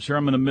stuff. I'm sure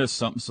I'm going to miss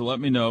something, so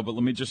let me know. But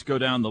let me just go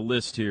down the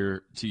list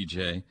here,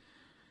 TJ.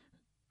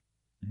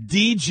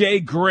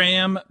 DJ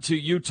Graham to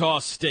Utah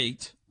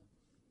State,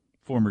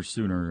 former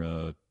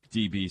Sooner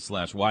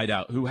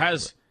DB/wideout, who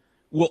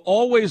will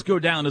always go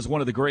down as one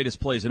of the greatest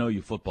plays in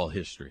OU football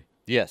history.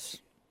 Yes.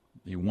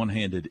 The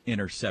one-handed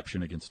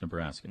interception against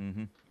Nebraska.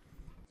 Mm-hmm.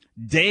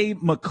 Dave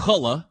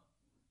McCullough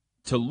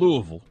to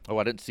Louisville. Oh,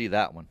 I didn't see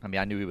that one. I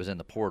mean, I knew he was in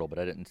the portal, but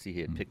I didn't see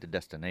he had picked a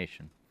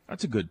destination.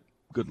 That's a good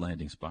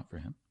landing spot for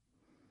him.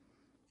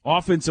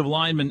 Offensive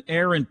lineman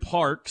Aaron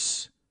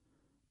Parks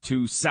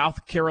to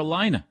South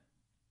Carolina.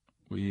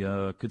 We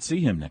could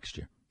see him next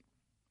year.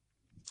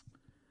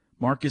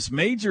 Marcus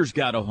Majors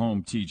got a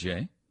home,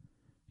 TJ.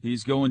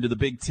 He's going to the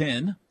Big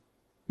Ten,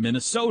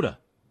 Minnesota.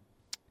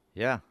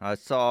 Yeah, I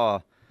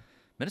saw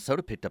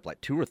Minnesota picked up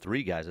like 2 or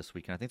 3 guys this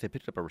weekend. I think they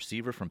picked up a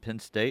receiver from Penn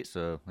State,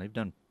 so they've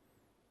done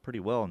pretty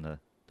well in the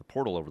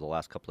portal over the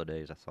last couple of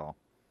days, I saw.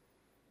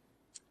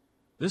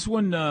 This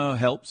one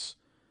helps.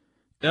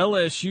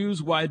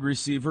 LSU's wide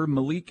receiver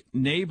Malik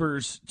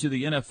Neighbors to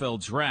the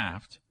NFL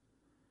draft.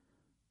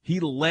 He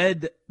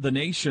led the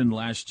nation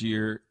last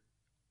year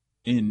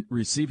in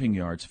receiving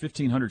yards,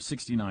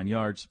 1,569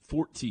 yards,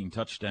 14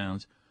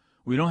 touchdowns.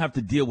 We don't have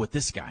to deal with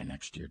this guy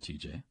next year,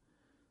 TJ.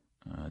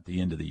 At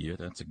the end of the year,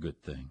 that's a good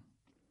thing.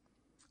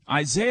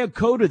 Isaiah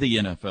Coe to the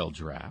NFL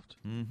draft,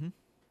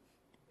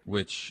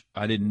 which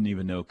I didn't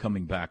even know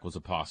coming back was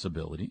a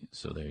possibility,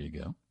 so there you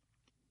go.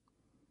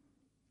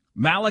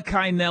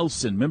 Malachi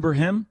Nelson, remember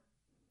him?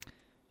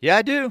 Yeah,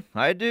 I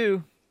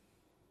do.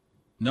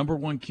 Number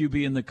 1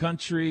 QB in the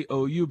country,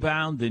 OU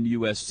bound, then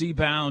USC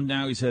bound.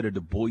 Now he's headed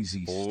to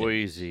Boise State.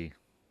 Boise.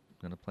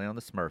 Going to play on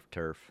the Smurf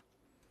turf.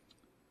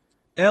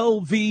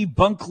 LV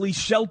Bunkley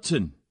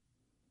Shelton.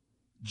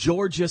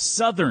 Georgia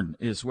Southern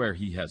is where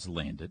he has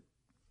landed.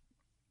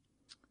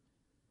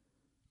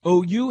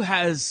 OU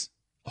has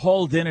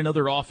hauled in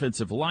another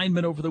offensive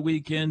lineman over the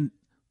weekend,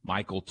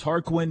 Michael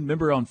Tarquin.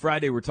 Remember on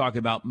Friday we were talking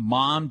about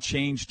mom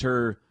changed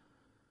her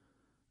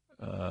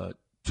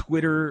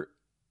Twitter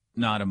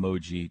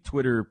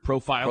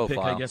profile pic,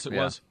 I guess it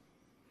was.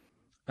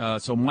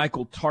 So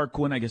Michael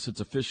Tarquin, I guess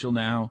it's official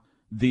now,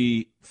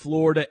 the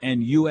Florida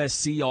and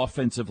USC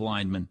offensive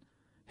lineman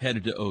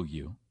headed to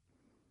OU.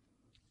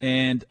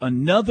 And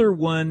another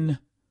one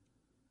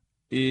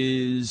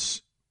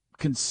is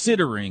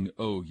considering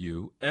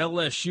OU,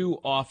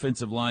 LSU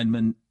offensive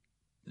lineman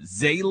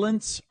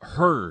Zalance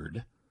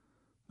Hurd.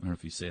 I don't know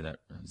if you say that,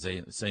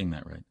 saying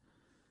that right.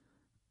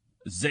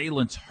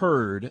 Zalance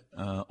Hurd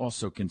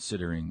also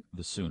considering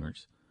the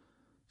Sooners.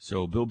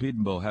 So Bill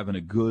Bedenbaugh having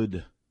a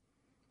good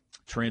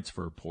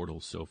transfer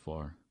portal so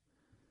far.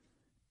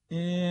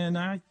 And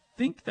I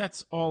think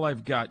that's all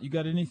I've got. You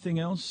got anything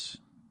else?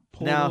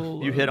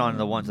 Now, you hit on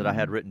the ones that I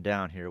had written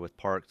down here with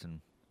Parks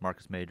and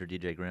Marcus Major,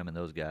 DJ Graham, and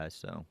those guys.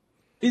 So,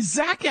 is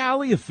Zach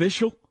Alley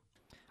official?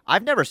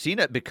 I've never seen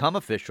it become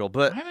official,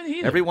 but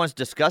everyone's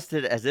discussed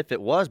it as if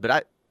it was.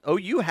 But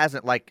OU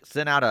hasn't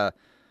sent out a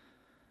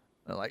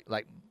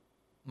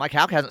Mike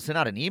Houck hasn't sent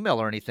out an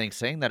email or anything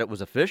saying that it was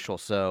official.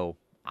 So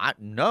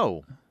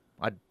No.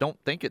 I don't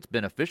think it's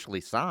been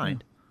officially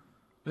signed.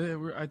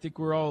 I think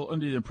we're all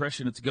under the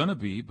impression it's going to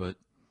be, but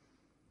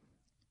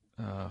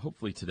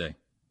hopefully today.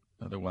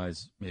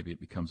 Otherwise, maybe it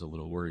becomes a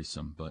little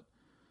worrisome. But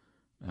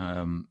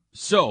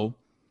so,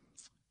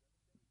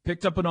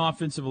 picked up an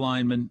offensive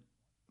lineman,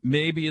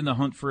 maybe in the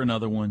hunt for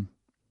another one.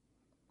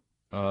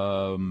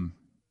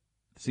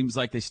 Seems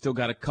like they still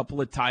got a couple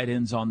of tight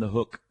ends on the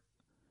hook.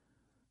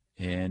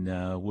 And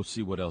we'll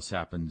see what else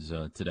happens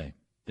today.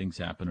 Things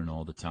happening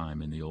all the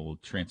time in the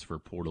old transfer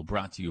portal.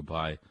 Brought to you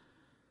by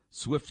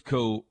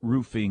Swiftco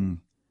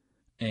Roofing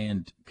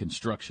and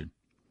Construction.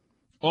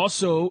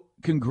 Also,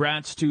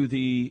 congrats to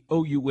the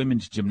OU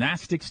women's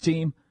gymnastics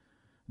team.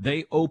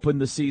 They opened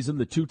the season,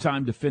 the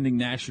two-time defending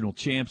national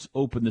champs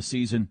opened the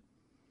season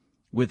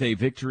with a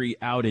victory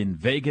out in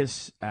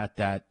Vegas at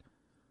that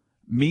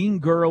Mean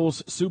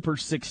Girls Super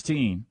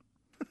 16.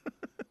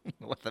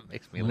 Well, that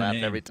makes me laugh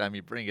every time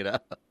you bring it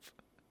up.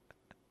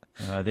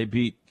 They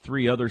beat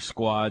 3 other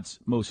squads,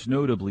 most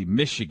notably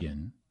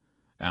Michigan,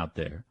 out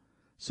there.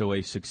 So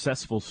a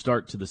successful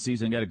start to the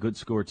season. Got a good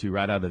score, too,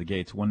 right out of the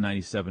gates,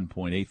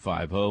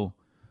 197.850.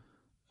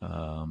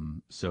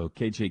 So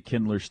KJ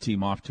Kindler's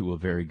team off to a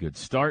very good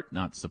start.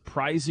 Not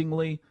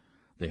surprisingly,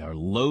 they are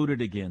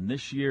loaded again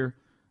this year.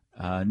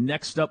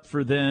 Next up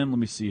for them, let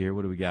me see here.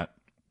 What do we got?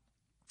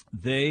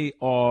 They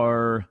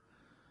are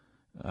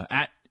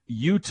at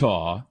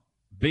Utah.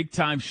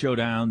 Big-time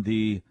showdown,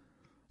 the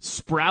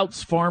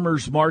Sprouts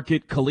Farmers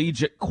Market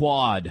Collegiate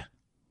Quad.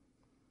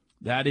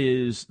 That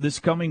is this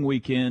coming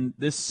weekend,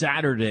 this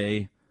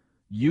Saturday,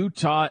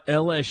 Utah,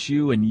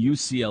 LSU, and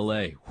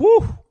UCLA.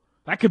 Whew!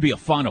 That could be a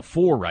Final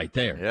Four right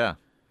there. Yeah.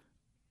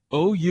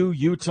 OU,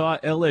 Utah,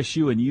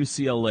 LSU, and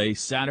UCLA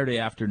Saturday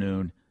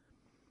afternoon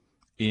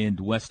in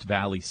West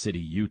Valley City,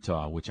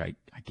 Utah, which I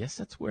guess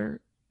that's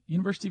where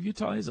University of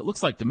Utah is. It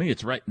looks like to me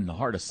it's right in the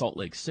heart of Salt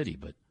Lake City,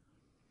 but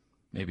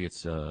maybe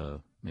it's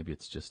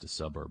just a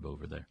suburb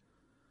over there.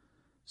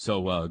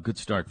 So good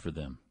start for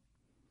them.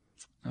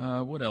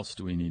 What else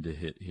do we need to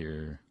hit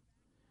here?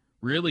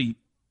 Really,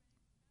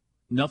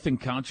 nothing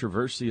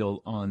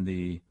controversial on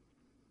the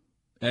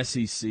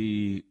SEC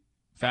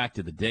fact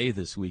of the day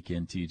this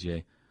weekend,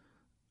 TJ.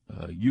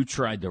 You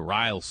tried to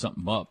rile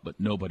something up, but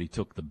nobody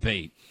took the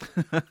bait.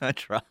 I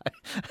tried.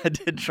 I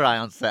did try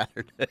on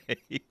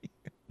Saturday.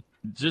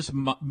 Just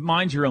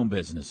mind your own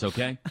business,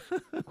 okay?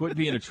 Quit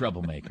being a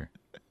troublemaker.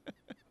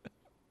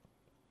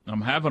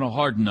 I'm having a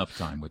hard enough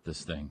time with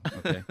this thing,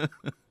 okay?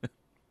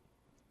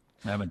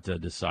 I haven't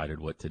decided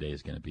what today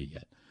is going to be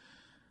yet.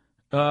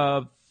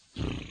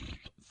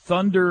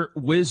 Thunder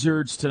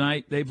Wizards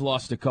tonight. They've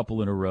lost a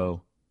couple in a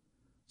row.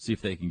 See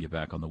if they can get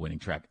back on the winning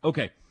track.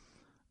 Okay.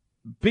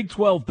 Big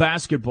 12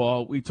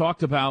 basketball. We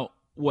talked about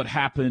what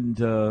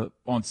happened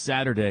on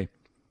Saturday.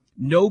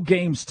 No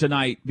games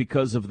tonight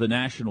because of the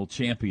national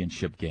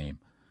championship game.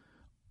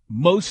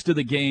 Most of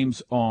the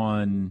games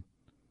on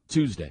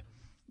Tuesday.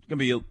 It's going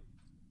to be,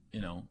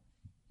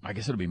 I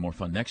guess it'll be more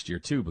fun next year,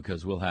 too,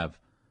 because we'll have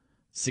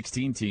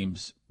 16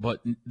 teams.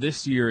 But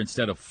this year,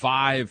 instead of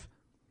 5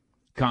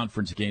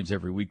 conference games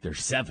every week,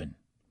 there's 7.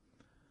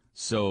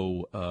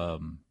 So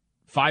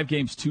 5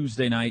 games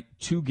Tuesday night,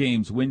 2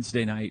 games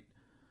Wednesday night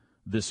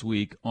this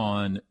week.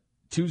 On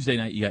Tuesday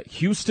night, you got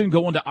Houston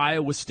going to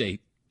Iowa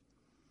State.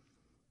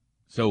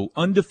 So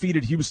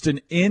undefeated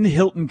Houston in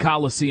Hilton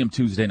Coliseum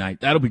Tuesday night.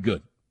 That'll be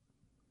good.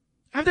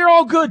 And they're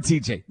all good,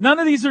 TJ. None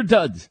of these are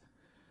duds.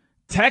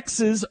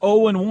 Texas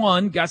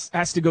 0-1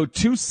 has to go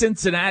to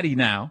Cincinnati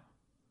now.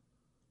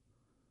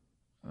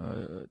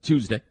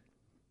 Tuesday.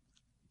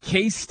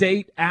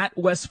 K-State at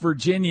West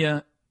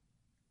Virginia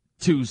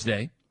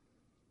Tuesday.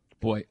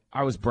 Boy,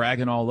 I was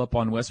bragging all up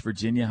on West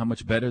Virginia, how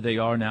much better they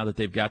are now that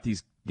they've got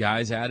these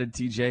guys added,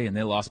 TJ, and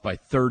they lost by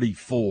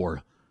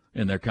 34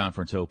 in their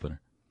conference opener.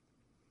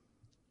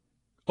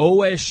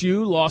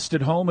 OSU lost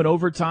at home in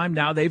overtime.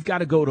 Now they've got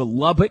to go to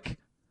Lubbock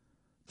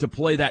to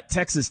play that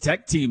Texas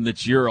Tech team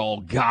that you're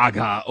all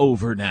gaga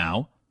over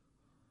now.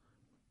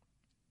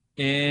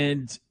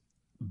 And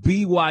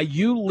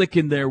BYU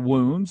licking their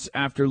wounds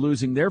after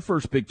losing their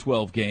first Big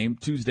 12 game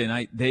Tuesday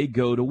night. They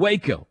go to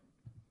Waco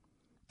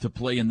to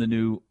play in the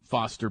new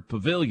Foster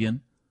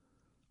Pavilion,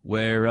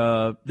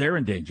 where they're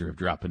in danger of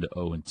dropping to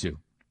 0-2.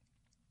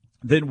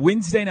 Then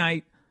Wednesday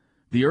night,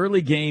 the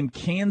early game,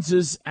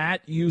 Kansas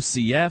at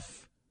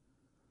UCF,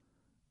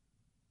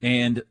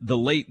 and the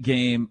late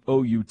game,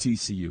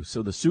 OU-TCU.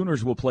 So the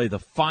Sooners will play the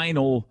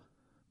final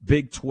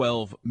Big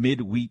 12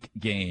 midweek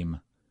game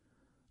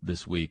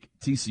this week.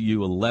 TCU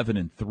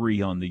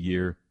 11-3 on the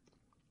year.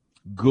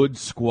 Good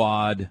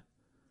squad.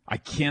 I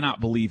cannot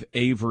believe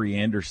Avery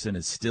Anderson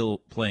is still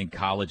playing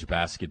college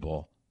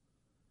basketball.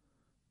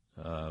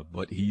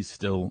 But he's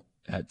still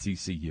at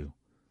TCU.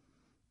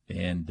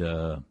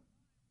 And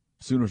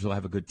Sooners will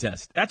have a good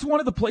test. That's one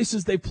of the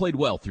places they've played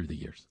well through the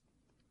years.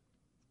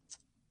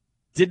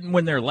 Didn't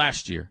win there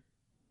last year,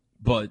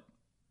 but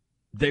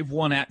they've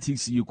won at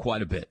TCU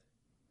quite a bit.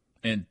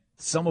 And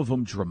some of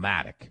them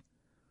dramatic.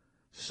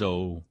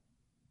 So,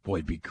 boy,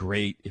 it'd be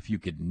great if you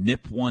could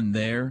nip one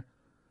there.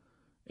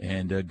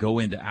 and go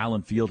into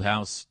Allen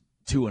Fieldhouse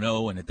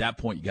 2-0, and at that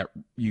point you got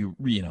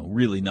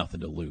really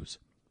nothing to lose.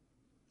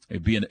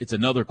 It's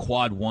another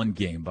quad one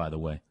game, by the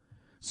way.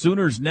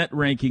 Sooners net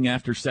ranking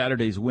after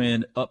Saturday's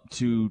win up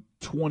to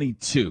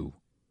 22.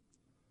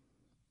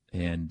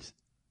 And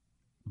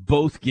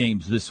both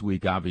games this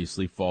week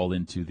obviously fall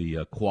into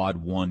the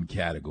quad one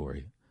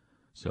category.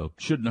 So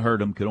shouldn't hurt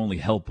them, could only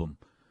help them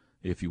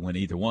if you win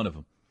either one of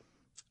them.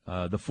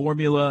 The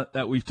formula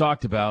that we've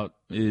talked about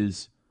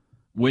is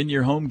win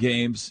your home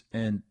games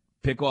and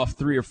pick off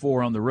 3 or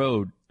 4 on the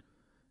road.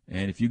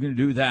 And if you're going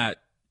to do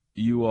that,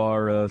 you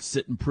are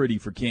sitting pretty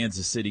for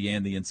Kansas City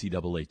and the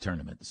NCAA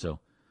tournament. So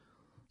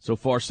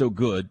far, so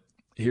good.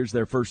 Here's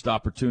their first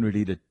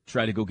opportunity to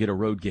try to go get a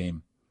road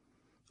game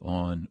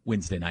on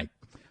Wednesday night.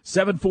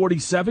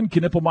 747,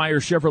 Knippelmeyer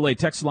Chevrolet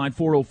text line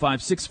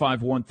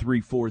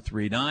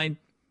 405-651-3439.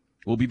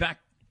 We'll be back.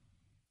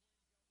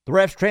 The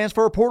Refs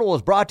Transfer Portal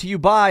is brought to you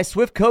by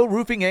Swiftco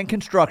Roofing and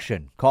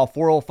Construction. Call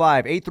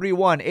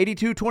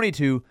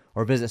 405-831-8222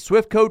 or visit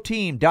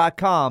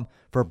SwiftcoTeam.com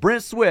for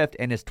Brent Swift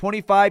and his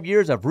 25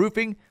 years of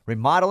roofing,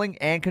 remodeling,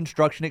 and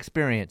construction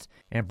experience.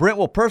 And Brent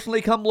will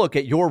personally come look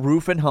at your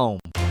roof and home.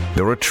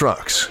 There are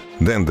trucks,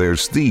 then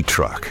there's the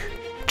truck.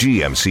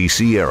 GMC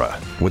Sierra,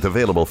 with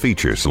available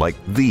features like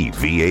the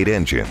V8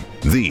 engine,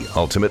 the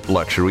ultimate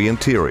luxury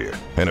interior,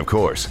 and of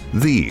course,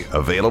 the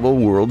available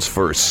world's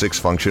first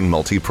 6-function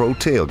multi-pro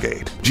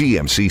tailgate.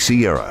 GMC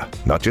Sierra,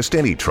 not just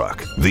any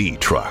truck, the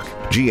truck.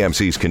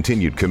 GMC's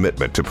continued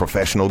commitment to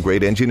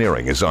professional-grade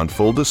engineering is on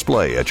full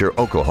display at your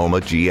Oklahoma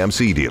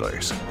GMC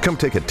dealers. Come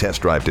take a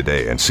test drive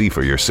today and see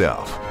for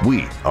yourself.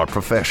 We are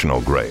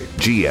professional-grade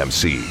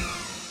GMC.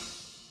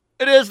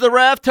 It is the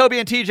Ref, Toby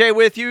and TJ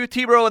with you.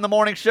 T-Row in the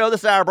Morning Show.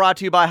 This hour brought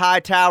to you by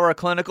Hightower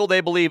Clinical. They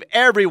believe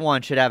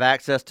everyone should have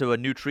access to a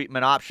new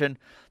treatment option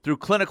through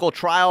clinical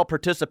trial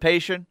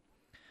participation.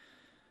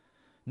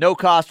 No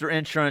cost or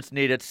insurance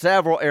needed.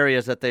 Several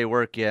areas that they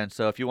work in.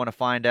 So if you want to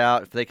find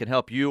out if they can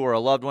help you or a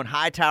loved one,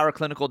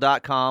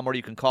 hightowerclinical.com, or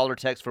you can call or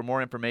text for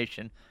more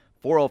information,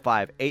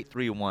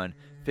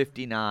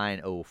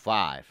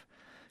 405-831-5905.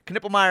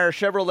 Knippelmeyer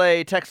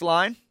Chevrolet text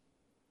line.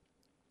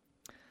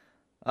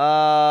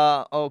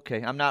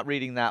 Okay, I'm not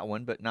reading that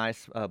one, but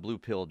nice blue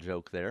pill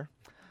joke there.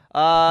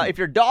 If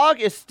your dog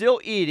is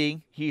still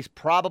eating, he's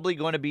probably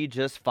going to be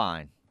just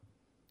fine.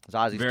 Has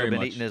Ozzy still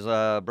been eating his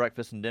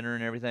breakfast and dinner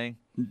and everything?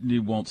 He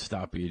won't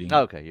stop eating.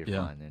 Okay, you're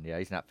fine then. Yeah,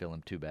 he's not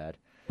feeling too bad.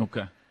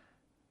 Okay.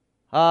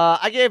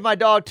 I gave my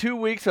dog 2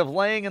 weeks of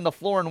laying in the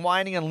floor and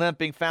whining and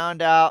limping,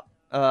 found out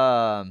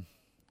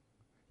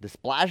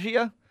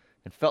dysplasia,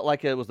 and felt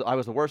like I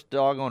was the worst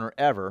dog owner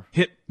ever.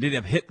 Did he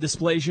have hip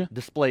dysplasia?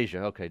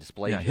 Dysplasia, okay,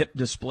 dysplasia. Yeah, hip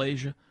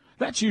dysplasia.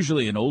 That's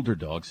usually an older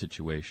dog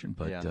situation,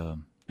 but yeah,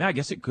 I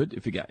guess it could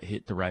if he got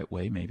hit the right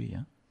way, maybe,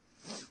 yeah.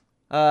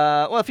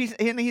 Well, if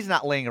he's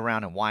not laying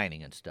around and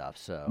whining and stuff,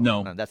 so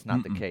no, that's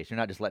not the case. You're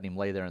not just letting him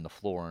lay there on the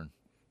floor and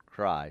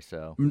cry,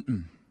 so.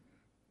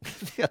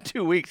 Yeah,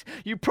 2 weeks.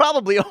 You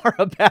probably are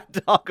a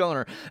bad dog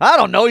owner. I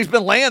don't know. He's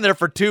been laying there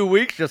for 2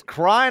 weeks just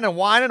crying and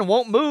whining and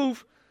won't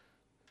move.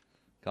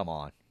 Come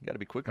on. You got to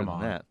be quicker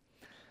than that.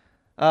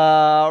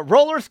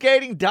 Roller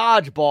skating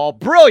dodgeball.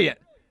 Brilliant.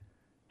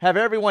 Have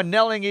everyone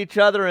nailing each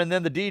other, and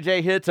then the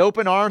DJ hits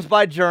Open Arms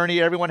by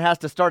Journey. Everyone has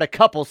to start a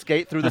couple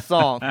skate through the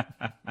song.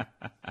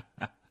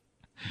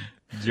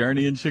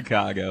 Journey in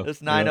Chicago.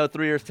 This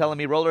 903er is telling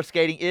me roller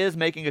skating is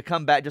making a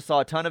comeback. Just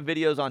saw a ton of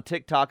videos on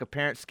TikTok of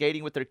parents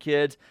skating with their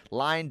kids.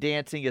 Line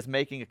dancing is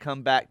making a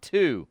comeback,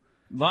 too.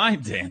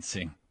 Line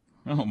dancing?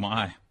 Oh,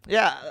 my.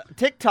 Yeah,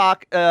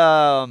 TikTok,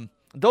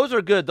 those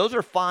are good. Those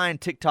are fine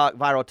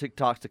viral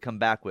TikToks to come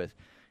back with.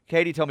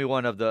 Katie told me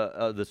one of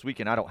this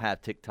weekend. I don't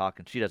have TikTok,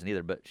 and she doesn't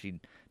either, but she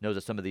knows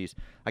that some of these.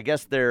 I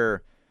guess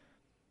their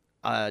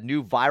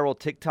new viral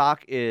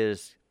TikTok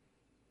is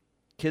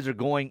kids are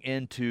going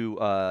into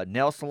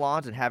nail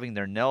salons and having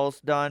their nails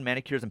done,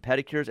 manicures and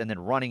pedicures, and then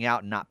running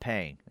out and not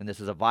paying. And this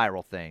is a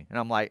viral thing. And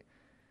I'm like,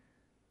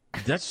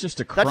 that's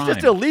just a crime. That's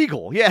just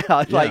illegal. Yeah.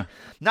 Like,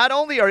 not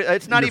only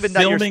it's not even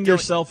that you're filming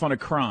yourself on a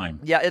crime.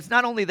 Yeah, it's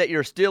not only that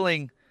you're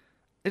stealing.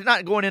 It's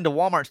not going into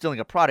Walmart and stealing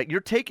a product. You're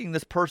taking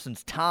this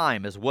person's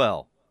time as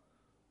well.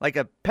 Like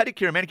a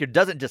pedicure and manicure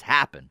doesn't just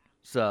happen.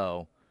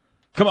 So,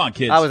 come on,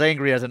 kids. I was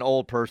angry as an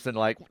old person.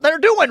 Like, they're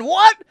doing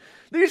what?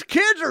 These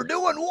kids are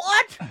doing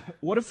what?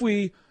 What if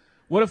we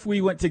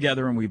went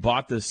together and we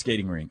bought the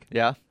skating rink?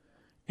 Yeah.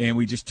 And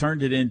we just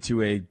turned it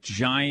into a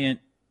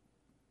giant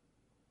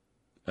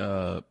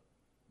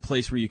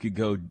place where you could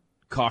go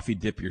coffee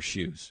dip your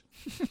shoes.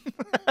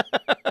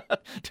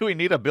 Do we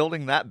need a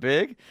building that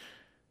big?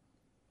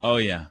 Oh,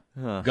 yeah.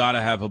 Got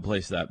to have a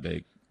place that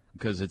big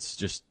because it's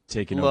just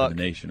taking over the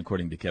nation,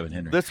 according to Kevin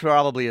Henry. This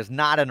probably is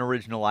not an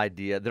original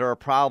idea. There are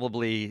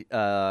probably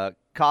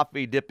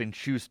coffee dipping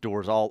shoe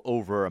stores all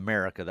over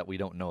America that we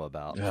don't know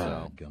about.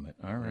 Gummit.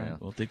 All right.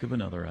 We'll think of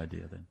another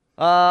idea then.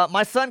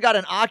 My son got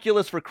an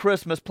Oculus for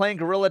Christmas, playing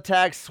Gorilla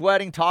Tag,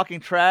 sweating, talking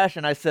trash,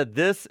 and I said,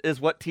 this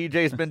is what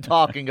TJ's been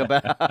talking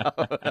about.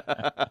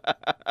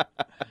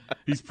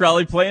 He's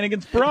probably playing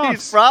against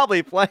Bronx. He's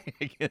probably playing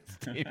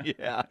against him,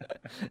 yeah.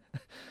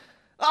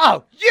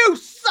 Oh, you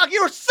suck.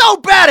 You're so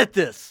bad at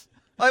this.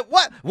 Like,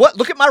 what?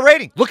 Look at my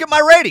rating. Look at my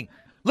rating.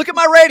 Look at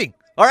my rating.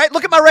 All right,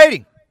 look at my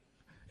rating.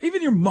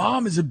 Even your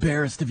mom is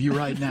embarrassed of you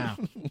right now.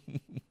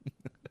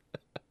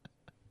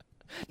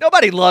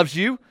 Nobody loves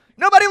you.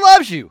 Nobody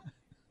loves you.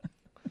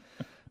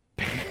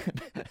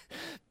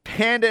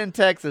 Panda in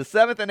Texas,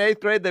 7th and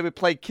 8th grade, they would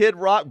play Kid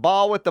Rock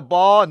Ball with the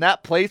Ball, and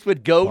that place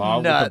would go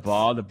ball nuts. With the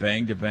ball, the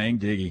bang to bang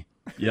diggy.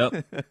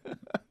 Yep.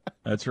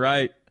 That's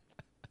right.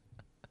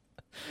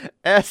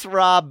 S.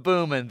 Rob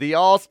Boomin, the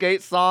all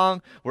skate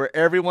song where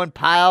everyone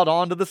piled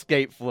onto the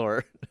skate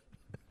floor.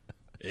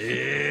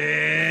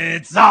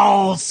 It's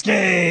all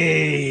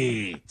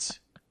skate.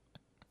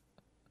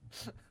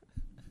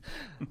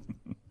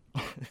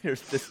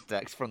 Here's this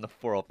text from the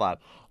 405.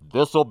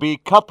 This'll be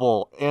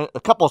couple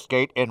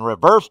skate in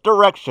reverse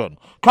direction.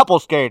 Couple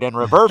skate in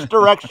reverse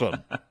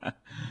direction.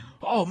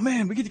 Oh,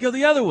 man, we get to go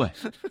the other way.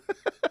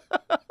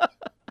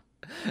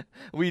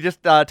 We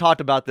just talked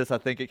about this. I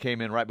think it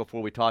came in right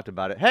before we talked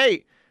about it.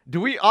 Hey,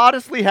 do we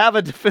honestly have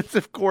a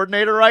defensive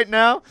coordinator right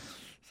now?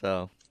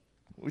 So,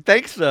 we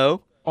think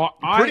so.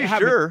 Pretty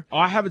sure.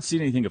 I haven't seen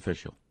anything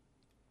official.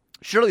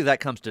 Surely that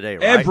comes today,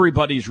 right?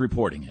 Everybody's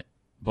reporting it,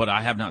 but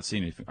I have not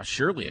seen anything.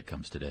 Surely it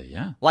comes today,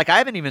 yeah. Like, I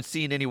haven't even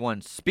seen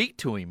anyone speak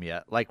to him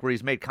yet, like where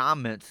he's made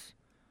comments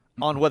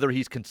on whether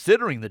he's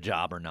considering the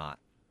job or not.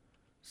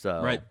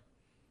 So, right.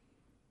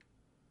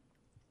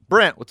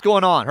 Brent, what's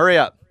going on? Hurry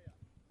up.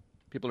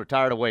 People are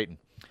tired of waiting.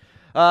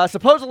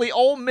 Supposedly,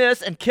 Ole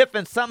Miss and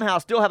Kiffin somehow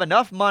still have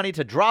enough money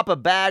to drop a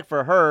bag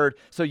for Hurd.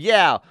 So,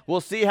 yeah,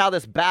 we'll see how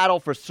this battle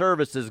for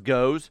services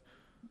goes.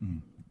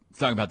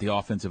 Talking about the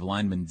offensive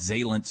lineman,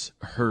 Zalance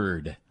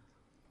Hurd.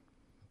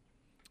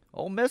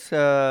 Ole Miss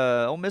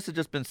has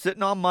just been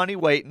sitting on money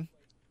waiting.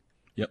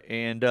 Yep.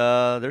 And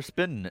they're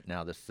spending it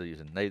now this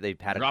season.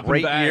 They've had dropping a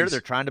great bags. year.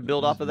 They're trying to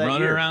build off of that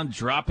Running year. around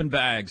dropping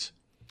bags.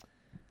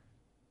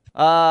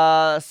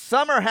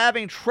 Some are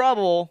having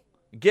trouble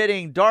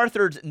getting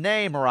Darthard's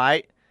name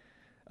right.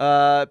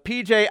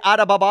 PJ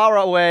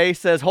Adababarawe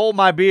says, hold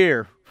my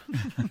beer.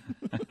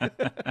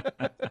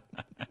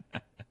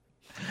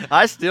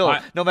 I still,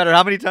 no matter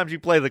how many times you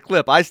play the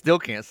clip, I still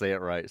can't say it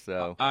right.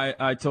 So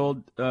I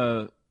told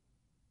the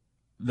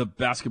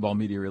basketball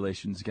media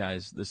relations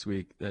guys this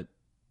week that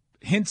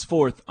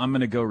henceforth I'm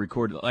going to go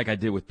record like I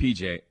did with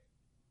PJ.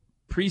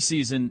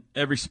 Preseason,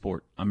 every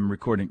sport, I'm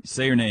recording,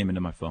 say your name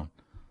into my phone.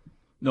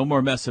 No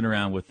more messing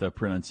around with the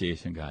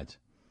pronunciation guides.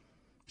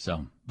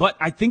 So, but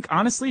I think,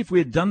 honestly, if we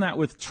had done that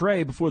with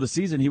Trey before the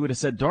season, he would have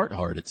said Dart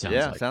Hard, it sounds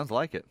like. Yeah, sounds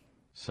like it.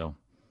 So,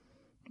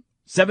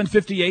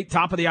 7:58,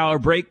 top of the hour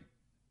break.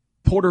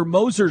 Porter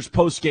Moser's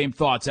post-game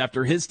thoughts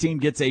after his team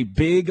gets a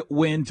big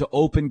win to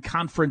open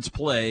conference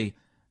play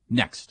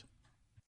next.